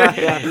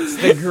 yeah. It's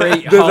the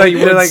great They're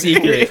Hollywood like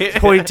secret.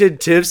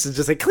 pointed tips and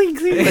just like clink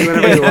clink like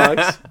whenever he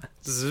walks.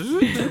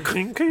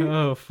 Clink, clink.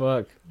 Oh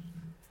fuck.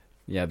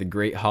 Yeah, the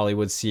great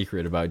Hollywood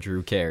secret about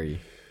Drew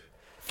Carey.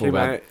 Fool Hey,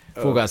 got, mate.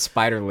 fool got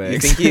spider You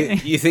legs.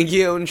 think you think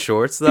he owns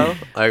shorts though?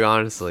 Like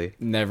honestly.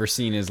 Never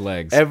seen his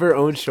legs. Ever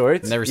own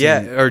shorts? Never seen.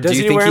 Yeah, or do Doesn't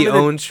you he think wear he them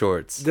in the- owns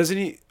shorts? Doesn't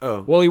he?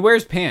 Oh, Well, he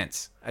wears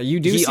pants. You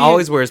do. He see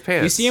always him, wears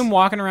pants. You see him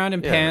walking around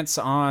in Yeah. pants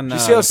on. Did you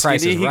see how The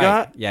Price skinny is he Right.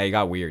 got? Yeah, he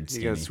got weird he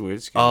skinny. got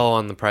weird skin. Oh,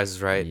 on The Price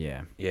is Right.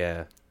 Yeah.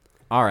 Yeah.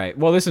 All right.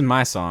 Well, this is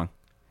my song.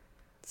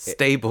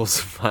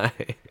 Stables my.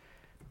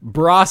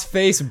 Bros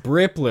Face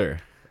Brippler.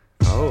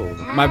 Oh,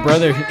 My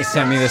brother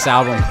sent me this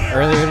album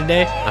earlier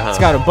today. It's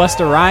got a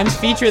Busta Rhymes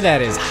feature that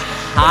is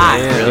hot.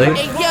 Really?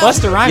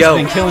 Busta Rhymes Yo,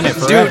 has been killing it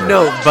forever. Dude,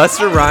 no,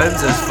 Busta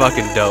Rhymes is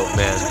fucking dope,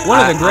 man. One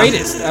of the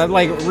greatest.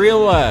 Like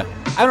real. I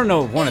don't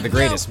know one of the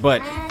greatest,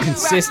 but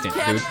consistent,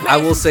 dude. I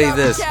will say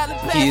this.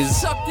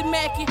 He's.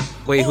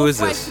 Wait, who is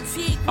this?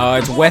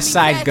 It's West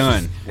Side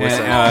Gun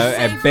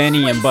at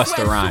Benny and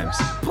Busta Rhymes.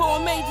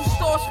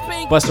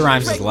 Busta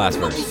Rhymes is the last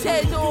verse.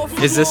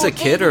 Is this a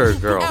kid or a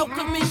girl?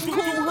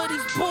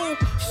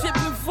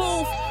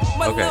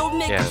 Okay,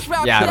 yeah.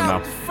 Yeah, I don't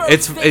know.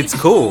 It's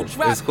cool.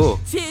 It's cool.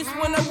 Tears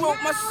when I wrote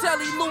my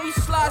celly, Louis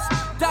Slots,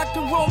 Dr.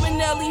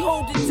 Romanelli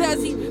holding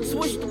Desi,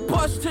 switch the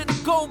bus to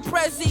the gold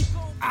Prezi.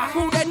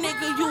 Who that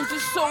nigga using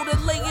soda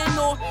laying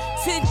on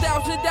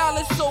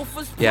 $10,000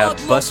 sofas. Yeah,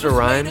 Busta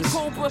Rhymes,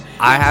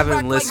 I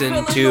haven't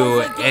listened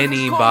to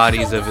any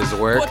bodies of his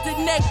work,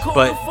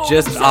 but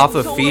just off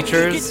of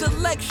features,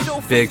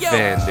 big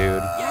fan,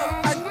 dude.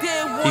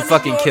 He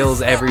fucking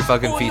kills every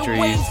fucking feature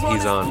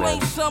he's on, man.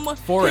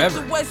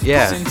 Forever.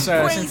 Yeah. Since the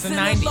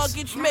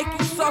 90s. Make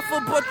you suffer,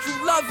 but you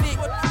love it.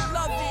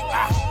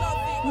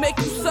 Make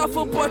you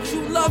suffer, but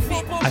you love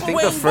it. I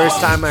think the first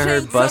time I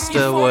heard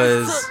Busta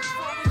was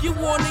the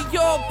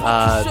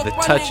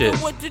Touch It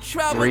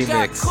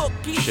remix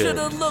shit.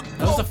 That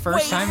was the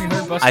first time you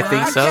heard Busta I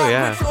think Rhymes? so,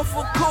 yeah.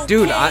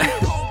 Dude,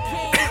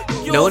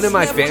 no one in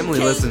my family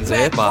listens to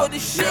hip hop.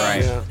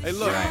 Right. Hey,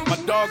 look, Right. my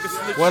dog is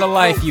slipped What a in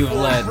life coke, you've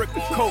led. brick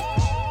of coke.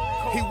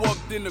 He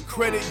walked in the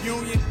credit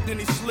union, then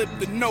he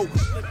slipped a note.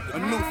 A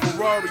new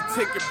Ferrari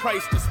ticket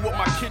price, that's what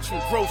my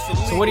kitchen gross.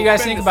 So what do you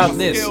guys think about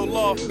this?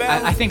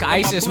 I think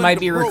ISIS might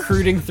be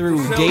recruiting through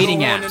dating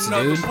apps,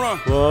 dude.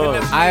 Whoa.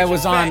 I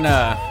was on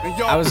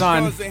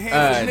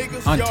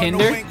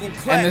Tinder,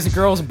 and this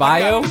girl's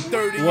bio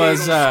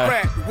was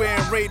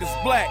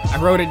I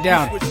wrote it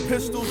down.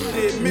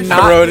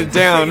 I wrote it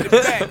down.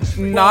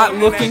 Not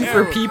looking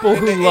for people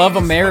who love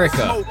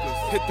America.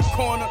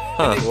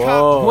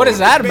 Whoa. What is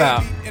that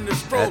about?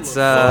 That's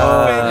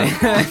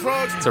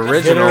it's Hit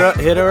original. her up.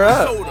 Hit her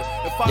up.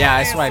 Yeah,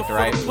 I swiped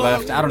right,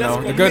 left. I don't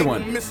know. The good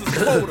one.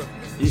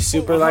 You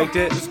super liked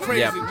it?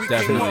 Yep,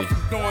 definitely.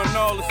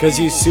 Because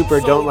you super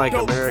don't like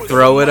America.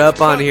 Throw it up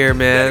on here,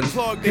 man.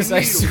 Because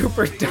I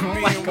super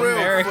don't like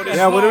America.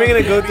 Yeah, when are we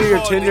going to go through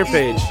your Tinder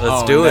page?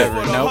 Let's Oh, do it.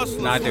 never. Nope,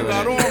 not doing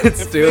it.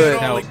 Let's do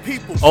it. Nope.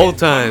 Old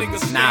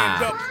times.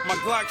 Nah.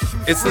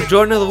 It's the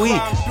Jordan of the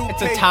week.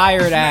 It's a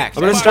tired act.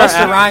 I'm gonna start Busta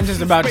at- Rhymes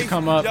is about to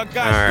come up. You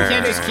Alright.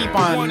 can't just keep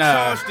on.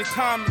 I'm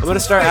going to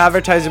start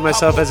advertising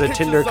myself as a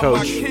Tinder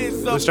coach. I'm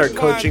going to start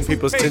coaching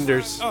people's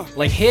Tinders.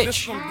 Like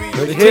Hitch.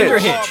 Hitch. Tinder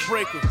Hitch.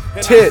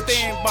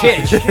 Titch.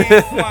 Titch.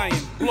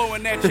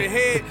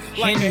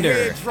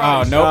 Hinder.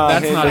 Oh, nope,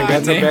 that's not a good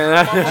That's name.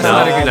 That's not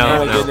not a good not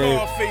name. a good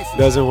name.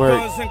 Doesn't work.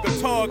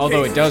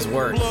 Although it does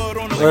work.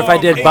 Or if I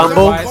did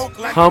Bumble,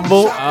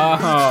 Humble.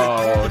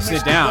 Oh,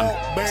 sit down.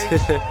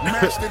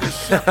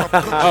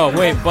 Oh,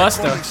 wait,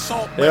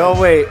 Busta. Oh,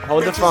 wait.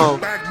 Hold the phone.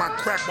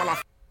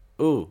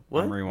 Ooh,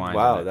 what? I'm rewinding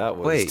Wow, it. that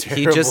was Wait,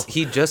 terrible.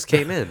 he just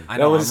came in. I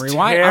know, was I'm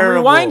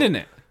terrible. rewinding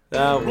it.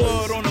 That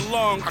was...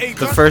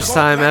 The first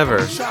time ever.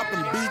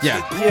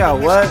 Yeah. Yeah,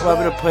 what? Well, I'm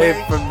going to play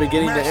it from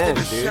beginning to end,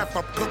 dude.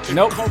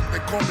 Nope.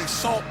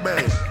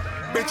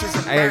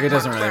 It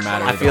doesn't really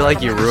matter. I feel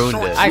like you ruined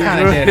it. I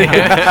kind of did.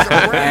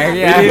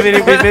 Yeah. Even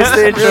if we missed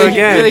the intro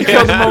again. Really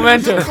killed the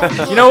momentum.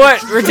 You know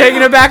what? We're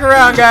taking it back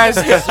around, guys.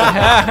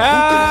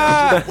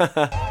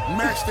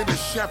 Master the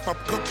chef, I'm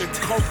cooking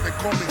coke. They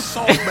call me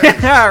Salt Bay.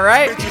 All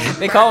right.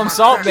 They call him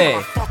Salt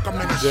Bay. Fuck, I'm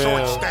in a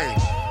short stay.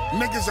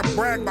 Niggas are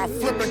brag about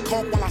flipping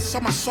coke while I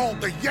somersault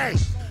the yay.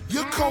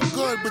 You're coke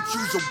good, but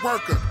you's a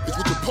worker, is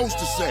what you're supposed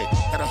to say.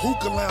 At a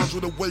hookah lounge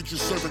with a waitress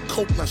serving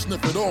coke, and I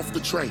sniff it off the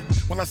tray.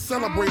 When I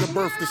celebrate a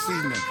birth this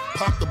evening,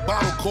 pop the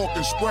bottle cork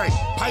and spray.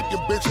 Pipe your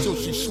bitch till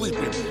she's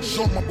sleeping.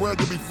 Short my bread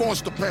to be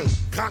forced to pay.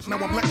 Cock, now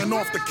I'm letting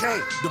off the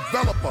K.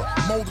 Developer,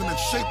 molding and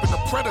shaping the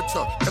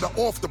predator that are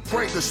off the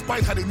prey.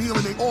 Despite how they kneel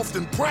and they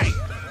often pray.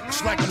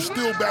 It's like I'm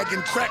still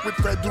bagging crack with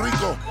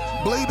Federico.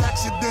 Blade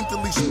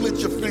accidentally split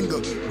your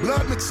finger.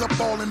 Blood mix up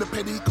all in the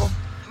pedico.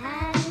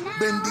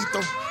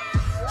 Bendito.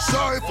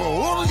 Sorry for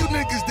all you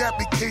niggas that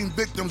became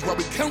victims while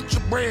we count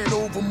your bread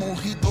over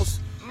mojitos.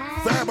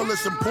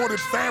 Fabulous imported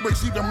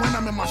fabrics even when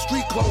I'm in my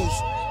street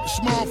clothes. This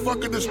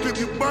motherfucker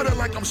distribute butter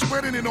like I'm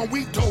spreading it on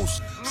wheat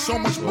toast. So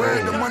much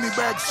bread, the money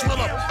bag swell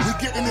up. We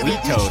getting it in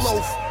each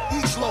loaf.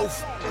 Each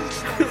loaf.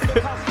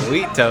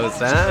 Wheat toast,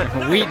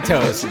 huh? Wheat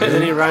toast. And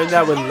then he rhymed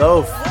that with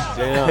loaf.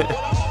 Damn.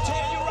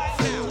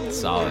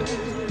 Solid.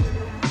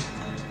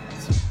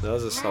 That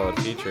was a solid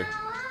feature.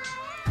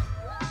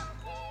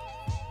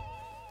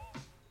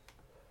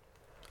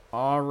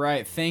 All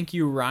right. Thank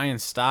you, Ryan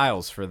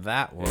Stiles, for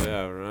that one.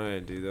 Yeah,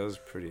 Ryan, dude, that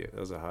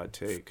was a hot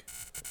take.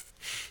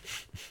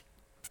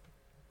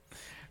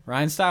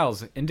 Ryan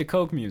Stiles, into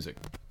Coke music.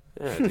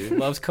 Yeah, dude.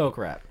 Loves Coke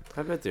rap.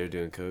 I bet they're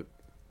doing coke.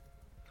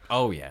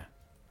 Oh, yeah.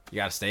 You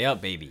got to stay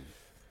up, baby.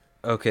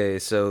 Okay,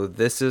 so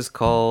this is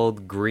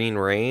called Green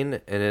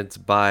Rain, and it's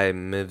by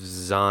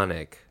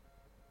Mvzonic.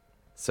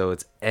 So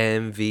it's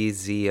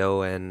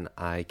Mvzonik.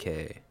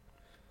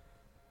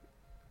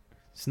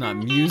 It's not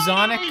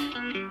Musonic?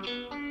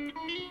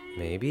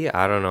 Maybe?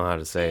 I don't know how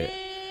to say it.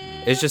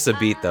 It's just a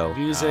beat, though.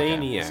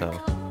 Musaniac. So.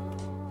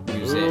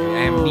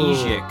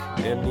 Amnesiac.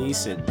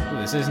 Amnesia. Ooh,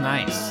 this is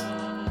nice.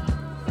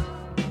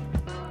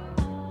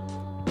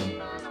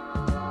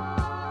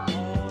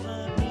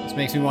 This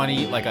makes me want to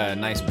eat like a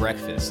nice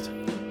breakfast.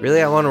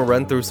 Really, I want to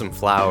run through some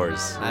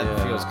flowers. That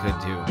feels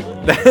good too.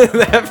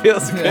 That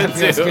feels good, That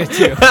feels too. good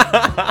too.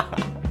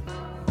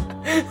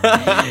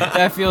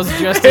 That feels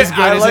just as good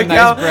as a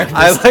nice breakfast.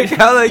 I like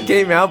how that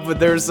came out, but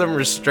there was some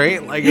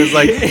restraint. Like, it was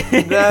like,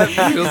 that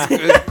feels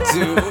good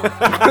too.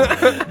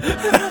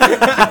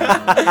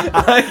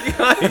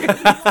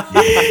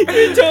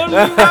 You're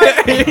totally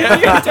right.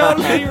 You're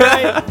totally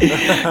right.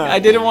 I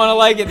didn't want to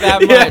like it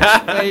that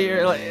much. But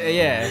you're like,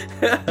 yeah.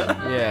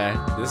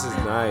 This is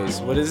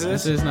nice. What is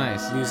this? This is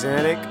nice.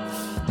 Musanic?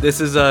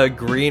 This is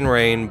Green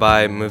Rain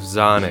by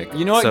Mvzonic.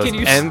 You know what, So can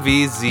you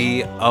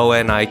Mvzonik.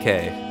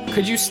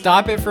 Could you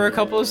stop it for a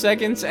couple of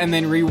seconds and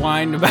then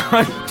rewind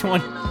about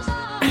 20?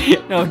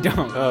 No,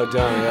 don't. Oh, don't.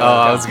 Yeah,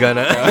 Oh, I was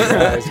gonna.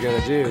 I was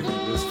gonna do.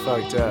 This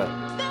fucked up.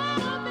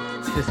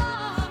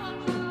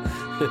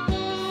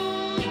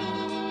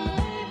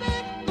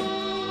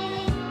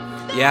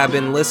 Yeah, I've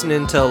been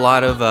listening to a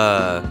lot of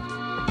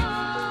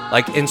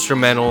like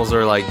instrumentals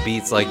or like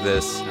beats like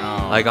this,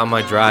 like on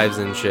my drives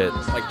and shit.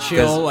 Like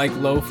chill, like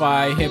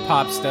lo-fi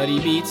hip-hop study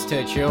beats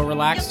to chill,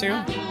 relax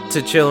to?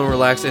 To chill and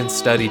relax and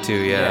study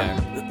too, yeah.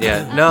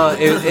 No,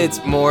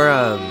 it's more.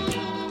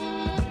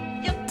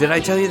 Did I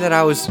tell you that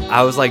I was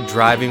like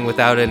driving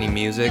without any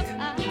music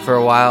for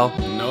a while?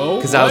 No.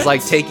 Because I was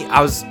like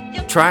I was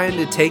trying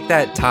to take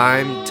that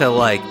time to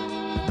like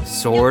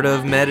sort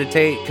of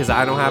meditate, because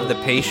I don't have the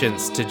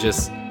patience to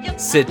just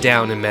sit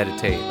down and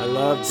meditate. I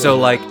love So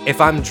like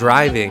if I'm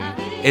driving,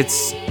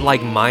 it's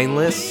like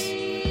mindless,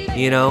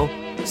 you know?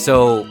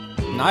 So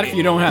not if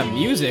you don't have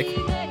music.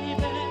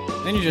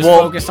 Then you just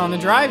focus on the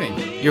driving.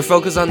 You're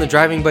focused on the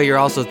driving, but you're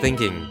also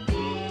thinking.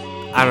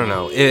 I don't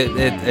know.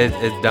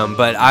 It's dumb,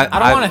 but I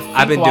don't want to think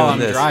I've been while doing I'm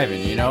this.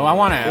 driving, you know? I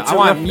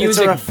want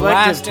music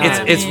blasting.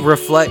 It's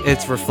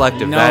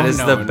reflective. No, that is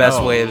the best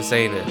no. way of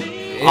saying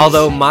it.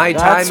 Although my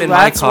time in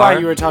my That's car. why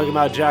you were talking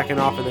about jacking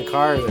off in the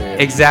car there.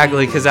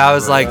 Exactly, because I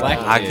was like,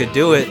 Reflective. I could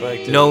do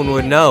it. No one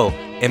would know.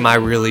 Am I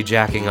really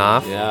jacking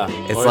off? Yeah.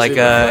 It's Or is like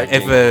it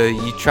reflecting?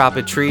 if you chop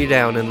a tree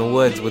down in the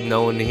woods with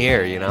no one to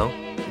hear, you know?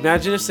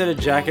 Imagine instead of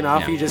jacking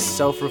off, Yeah. you just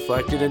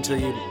self-reflected until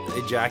you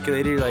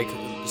ejaculated. You're like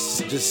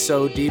just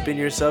so deep in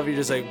yourself. You're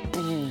just like.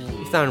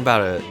 You talking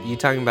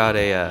about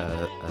a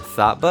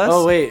thought bus?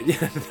 Oh wait,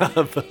 yeah, not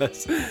a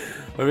bus.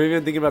 Or maybe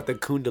I'm thinking about the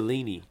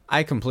Kundalini.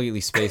 I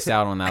completely spaced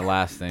out on that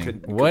last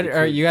thing. What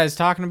are you guys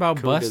talking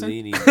about, busting?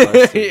 Kundalini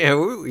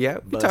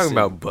busting. We're talking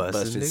about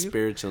busting. busting nigga.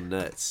 spiritual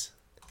nuts.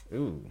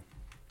 Ooh.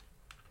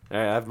 All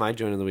right, I have my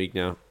joint of the week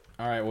now.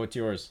 All right, what's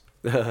yours?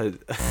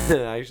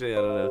 Actually,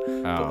 I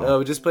don't know. Oh.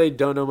 We just played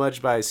 "Don't Know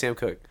Much" by Sam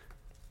Cooke.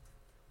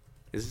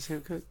 Is it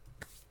Sam Cooke?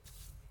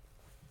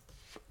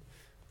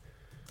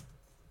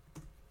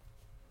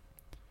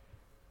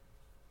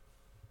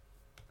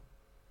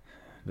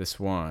 This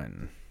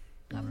one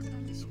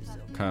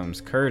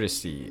comes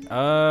courtesy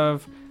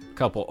of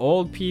Couple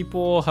old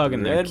people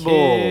hugging their Red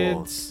Bull.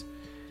 kids.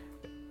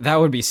 That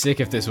would be sick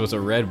if this was a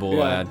Red Bull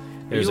Yeah. ad.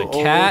 There's you a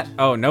cat. old?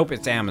 Oh, nope,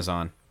 it's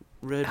Amazon.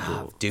 Red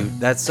Bull. Dude,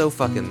 that's so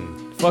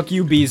fucking Fuck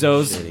you,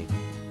 Bezos. shitty.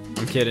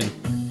 I'm kidding.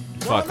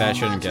 Fuck, that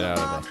shouldn't get out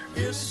of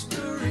there.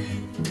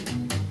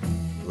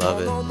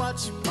 Love it.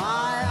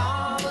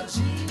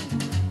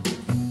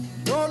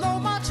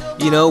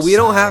 You know, we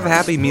don't have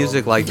happy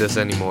music like this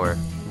anymore.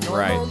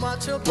 Right.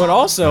 But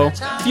also,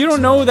 if you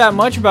don't know that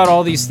much about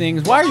all these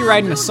things, why are you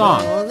writing a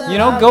song? You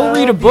know, go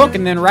read a book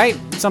and then write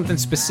something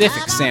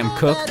specific, Sam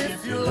Cooke.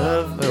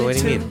 Oh, what do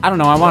you mean? I don't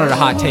know, I wanted a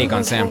hot take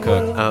on Sam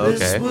Cooke. Oh,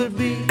 okay.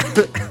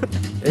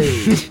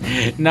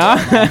 Nah?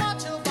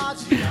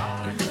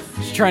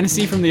 Just trying to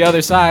see from the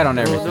other side on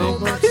everything.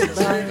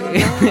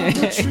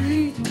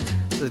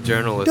 It's a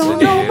journalist in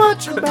you.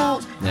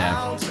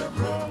 Yeah.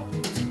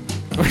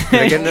 Can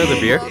I get another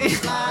beer?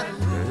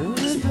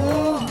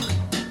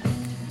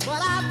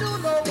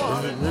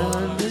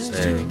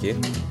 Thank you.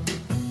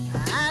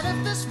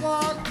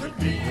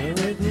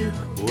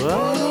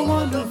 What a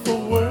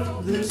wonderful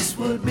world this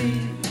would be.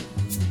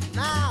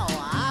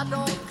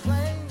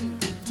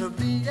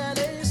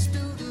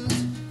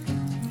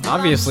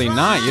 Obviously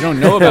not. You don't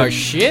know about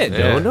shit.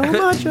 Don't know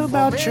much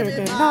about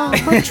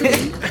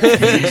trigonometry.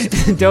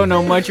 Don't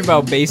know much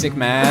about basic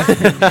math.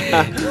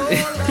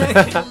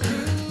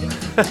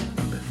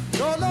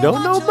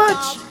 Don't know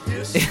much.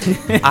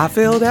 I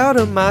failed out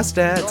of my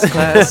stats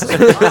class.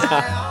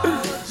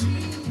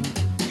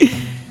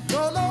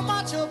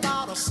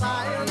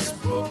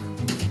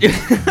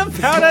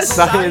 About a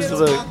Science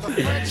book.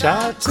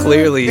 Shots.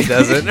 Clearly he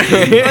doesn't. Like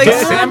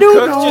I Sam do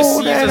Cooke know just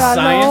sees that a I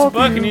science love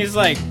book you. and he's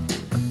like,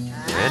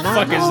 And the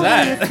fuck is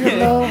that?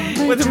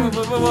 What the-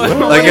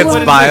 Like it's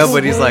what is bio, this?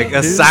 but he's like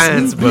a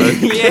science book.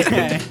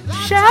 Yeah.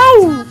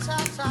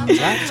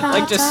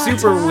 Like just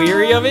super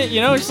weary of it,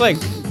 you know? It's like,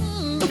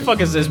 the fuck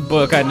is this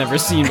book I'd never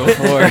seen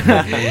before?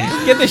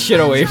 Get this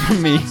shit away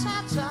from me.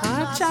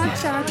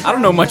 I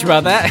don't know much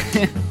about that.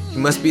 He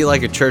must be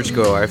like a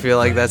churchgoer. I feel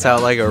like that's how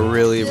like a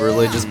really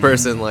religious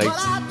person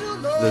likes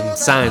the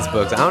science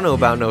books. I don't know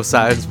about no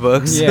science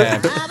books.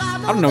 Yeah.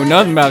 I don't know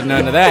nothing about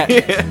none of that.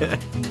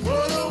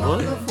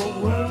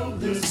 Wonderful world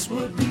this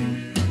would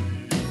be.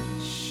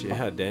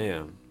 Shit,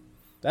 damn.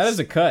 That is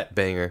a cut.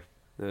 Banger.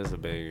 That is a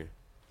banger.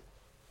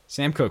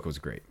 Sam Cooke was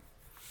great.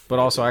 But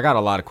also, I got a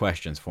lot of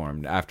questions for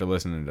him after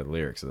listening to the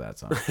lyrics of that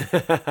song.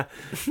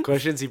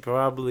 Questions he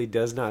probably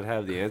does not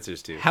have the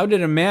answers to. How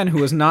did a man who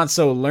was not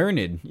so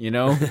learned, you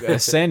know,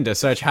 ascend to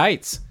such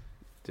heights?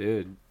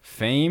 Dude,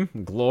 Fame,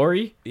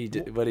 glory?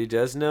 what he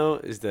does know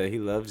is that he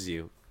loves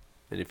you.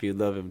 And if you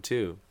love him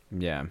too.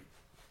 Yeah.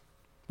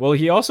 Well,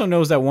 he also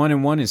knows that 1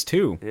 and 1 is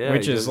 2, Yeah,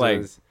 which he is does like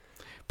knows.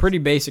 pretty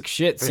basic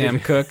shit, Sam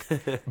Cooke.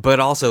 But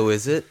also,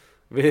 is it?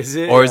 Is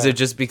it? Or is it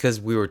just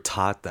because we were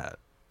taught that?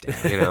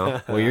 You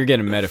know? Well, you're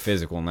getting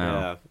metaphysical now.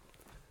 Yeah.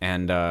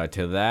 And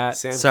to that,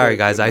 Sam Sorry, Cooke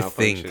guys. would I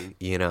malfunction. think,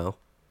 you know.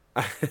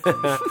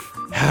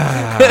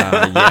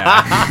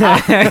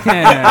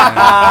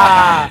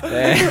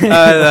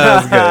 That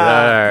was good.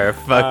 All right.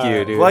 Fuck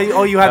you, dude.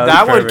 Well, you had That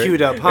that was one perfect.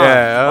 queued up, huh?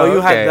 Yeah, Oh, you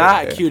okay. had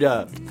that queued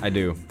up. I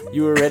do.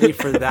 You were ready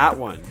for that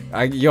one.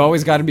 You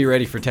always got to be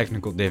ready for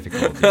technical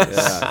difficulties.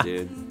 Yeah,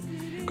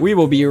 dude. We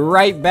will be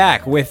right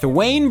back with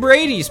Wayne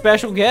Brady,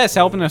 special guest,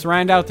 helping us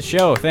round out the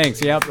show.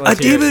 Thanks. Yep. Let's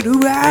hear it.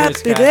 who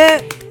Cheers, did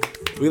Kat.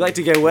 it. We like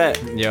to get wet.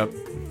 Yep.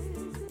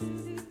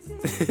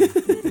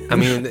 I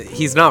mean,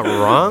 he's not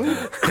wrong,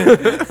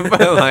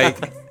 but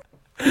like,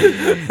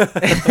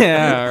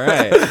 Yeah, all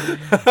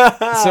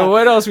right. So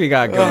what else we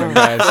got going,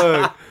 guys?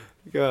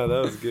 God,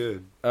 that was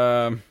good.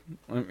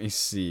 Let me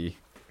see.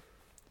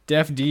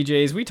 Def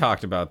DJs, we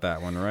talked about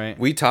that one, right?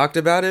 we talked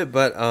about it,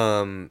 but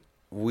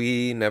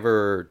we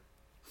never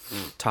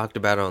talked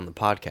about it on the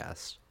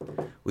podcast.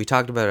 We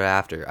talked about it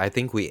after. I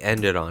think we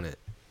ended on it.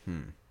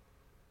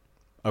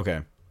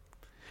 Okay.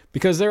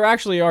 Because there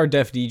actually are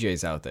deaf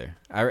DJs out there.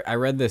 I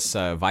read this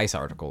Vice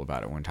article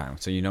about it one time,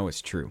 so you know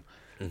it's true.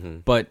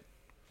 But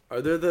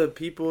Are there the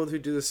people who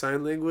do the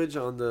sign language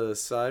on the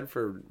side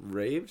for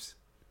raves?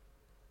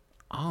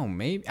 oh,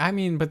 maybe I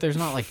mean, but there's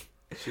not like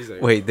She's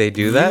like, wait, they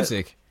do that?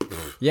 music.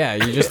 Yeah,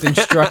 you're just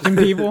instructing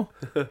people.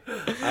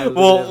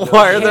 Well,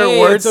 why are there Hey,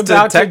 words it's to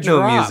about to techno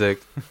drop. music?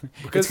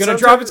 It's gonna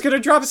drop. It's gonna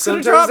drop. It's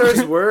gonna drop. Sometimes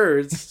there's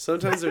words.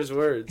 Sometimes there's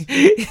words.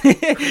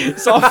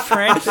 It's all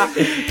French. Someone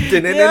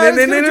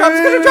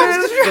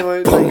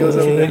like goes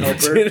up to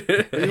help her.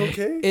 Are you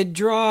okay? It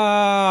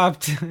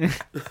dropped.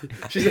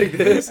 She's like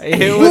this.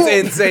 It was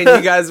insane.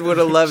 You guys would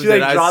have loved She like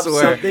it, I drops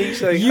swear. something.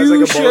 She like has You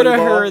like a should have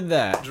volleyball, heard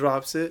that.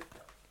 Drops it.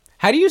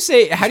 How do you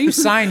say? How do you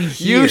sign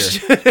here? You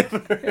should.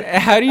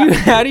 How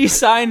do you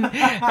sign?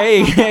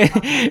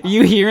 Hey,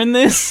 you hearing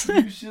this?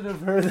 You should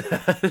have heard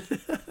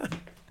that.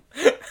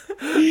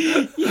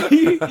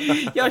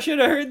 Y'all should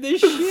have heard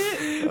this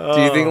shit.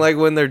 Do you think like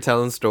when they're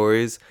telling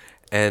stories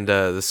and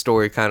the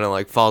story kind of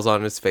like falls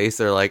on his face.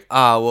 They're like,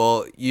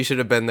 well, you should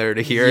have been there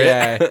to hear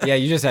it. Yeah,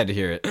 you just had to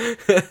hear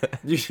it.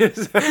 You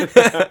just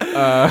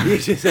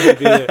had to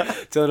be there.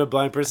 Telling a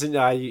blind person,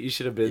 you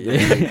should have been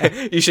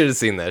there. You should have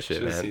seen that shit,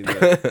 Should've man. seen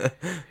that.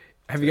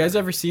 Have you guys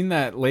ever seen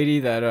that lady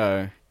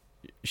that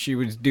she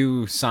would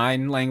do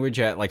sign language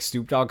at like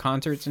Snoop Dogg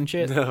concerts and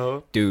shit?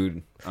 No.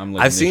 Dude, I'm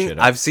looking this shit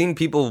up. I've seen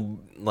people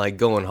like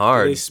going Do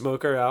hard. they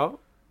smoke her out?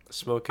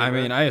 Smoking. I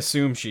mean, I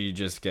assume she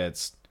just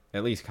gets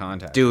at least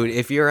contact. Dude,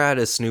 if you're at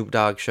a Snoop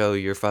Dogg show,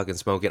 you're fucking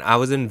smoking. I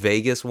was in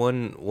Vegas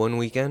one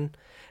weekend,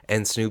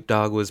 and Snoop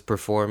Dogg was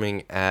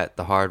performing at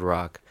the Hard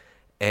Rock,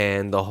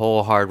 and the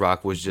whole Hard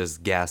Rock was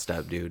just gassed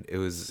up, dude. It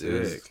was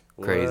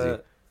crazy.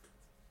 What?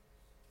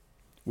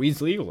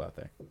 Weed's legal out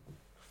there.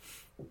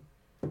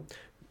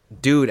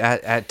 Dude,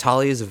 at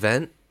Talia's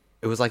event,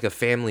 it was like a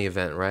family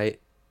event, right?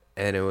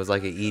 And it was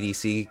like an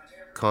EDC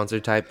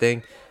concert type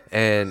thing,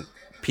 and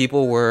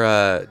people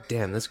were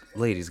damn, this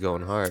lady's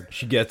going hard.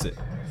 She gets it.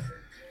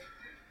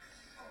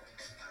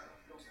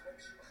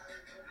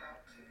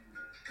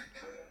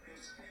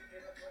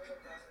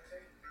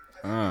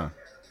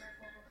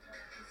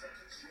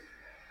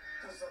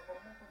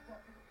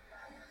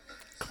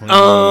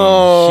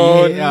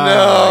 Oh She-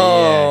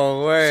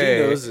 no She way.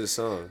 knows this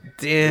song.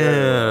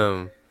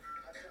 Damn.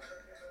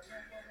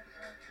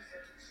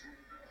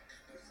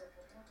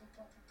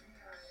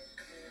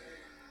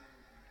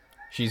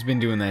 She's been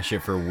doing that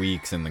shit for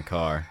weeks in the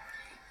car,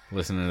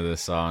 listening to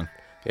this song.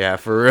 Yeah,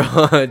 for real.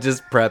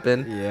 Just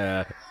prepping.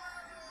 Yeah.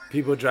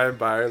 People driving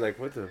by are like,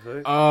 what the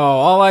fuck? Oh,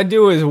 all I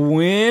do is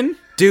win?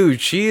 Dude,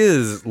 she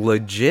is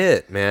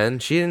legit, man.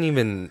 She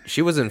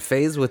wasn't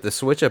phased with the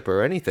switch up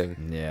or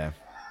anything. Yeah.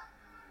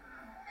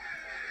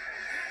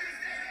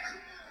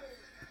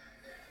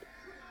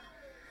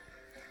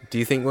 Do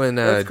you think when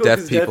That's cool, deaf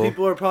 'cause people, deaf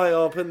people are probably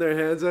all putting their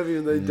hands up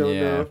even though they don't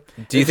Yeah. know.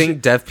 do you And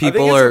think deaf I think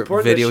people it's are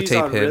important that she's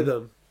on videotape him?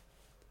 rhythm.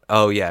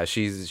 Oh yeah,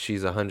 she's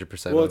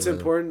 100%. Well, on it's rhythm.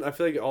 important. I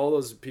feel like all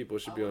those people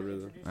should be on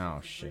rhythm. Oh,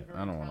 shit.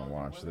 I don't want to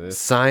watch this.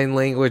 Sign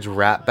language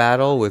rap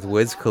battle with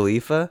Wiz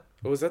Khalifa.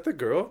 Oh, was that the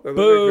girl? That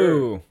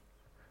looked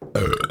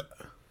like her. Boo!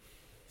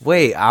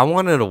 Wait, I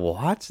wanted to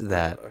watch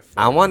that.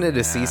 I wanted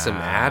to see some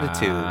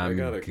attitude. I'm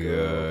gotta go.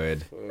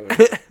 good.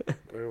 Fuck.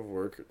 I have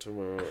work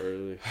tomorrow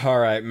early. All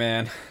right,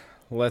 man.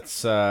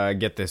 Let's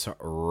get this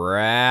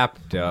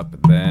wrapped up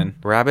then.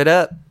 Wrap it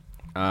up.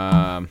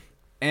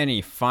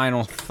 Any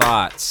final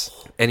thoughts?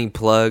 Any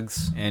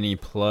plugs? Any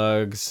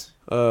plugs?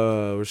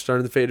 We're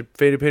starting the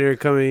Faded Painter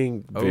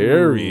coming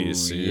very Ooh,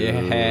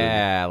 soon.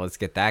 Yeah, let's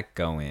get that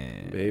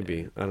going.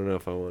 Maybe. I don't know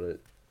if I want it.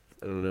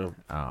 I don't know.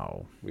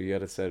 Oh, We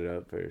gotta set it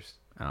up first.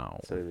 oh,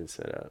 It's not even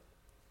set up.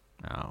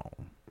 oh.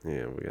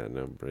 Yeah, we got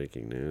no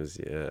breaking news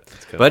yet.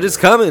 But it's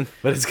coming.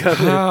 But it's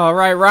coming. All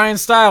right, Ryan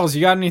Stiles,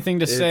 you got anything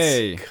to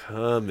say? It's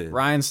coming.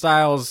 Ryan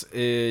Stiles,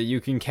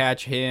 you can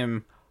catch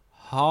him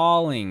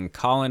hauling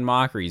Colin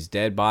Mockery's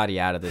dead body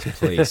out of this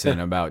place in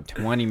about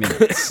 20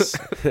 minutes.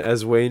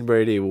 As Wayne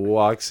Brady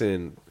walks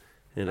in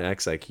and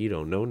acts like he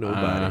don't know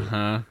nobody.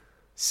 Uh-huh.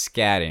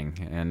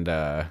 Scatting and,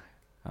 I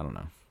don't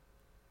know,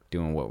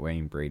 doing what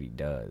Wayne Brady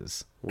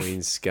does.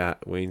 Wayne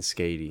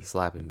Skatey.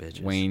 Slapping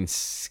bitches. Wayne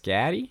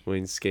Scatty?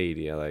 Wayne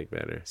Skatey, I like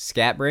better.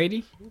 Scat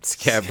Brady?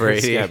 Scat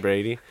Brady. Scat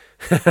Brady.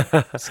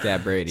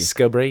 Scat Brady.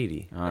 Ska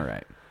Brady. All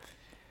right.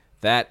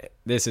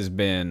 This has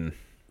been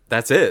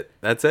That's it.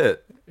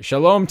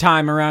 Shalom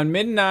time around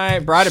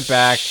midnight. Brought it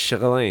back.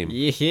 Shalom.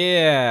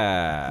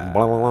 Yeah.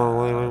 Blah, blah, blah,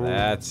 blah, blah.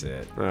 That's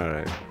it. All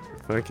right.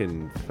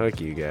 Fuck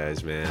you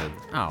guys, man.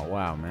 Oh,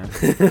 wow, man.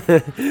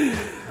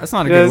 That's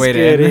not a good Just way to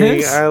end kidding.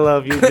 this. I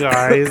love you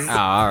guys. Oh,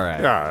 all right.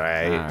 All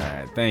right. All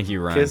right. Thank you,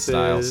 Ryan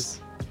Stiles.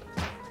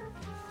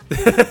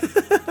 Kisses.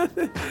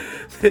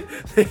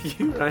 Thank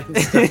you, Ryan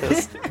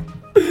Stiles.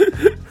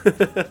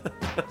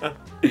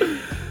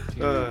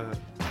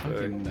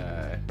 Fucking,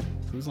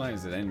 whose line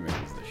is it anyways?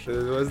 This shit.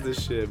 It was the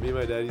shit. Me and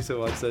my dad used to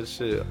watch that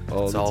shit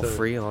all It's the all time.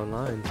 free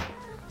online.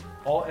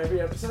 Every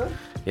episode?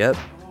 Yep.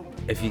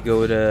 If you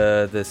go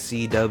to the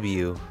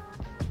CW's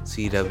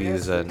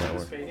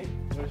network.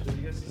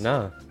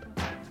 No.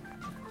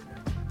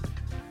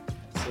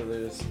 So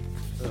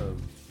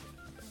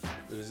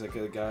there's like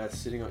a guy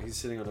sitting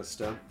on a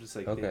stump, just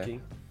like Okay.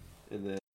 thinking, and then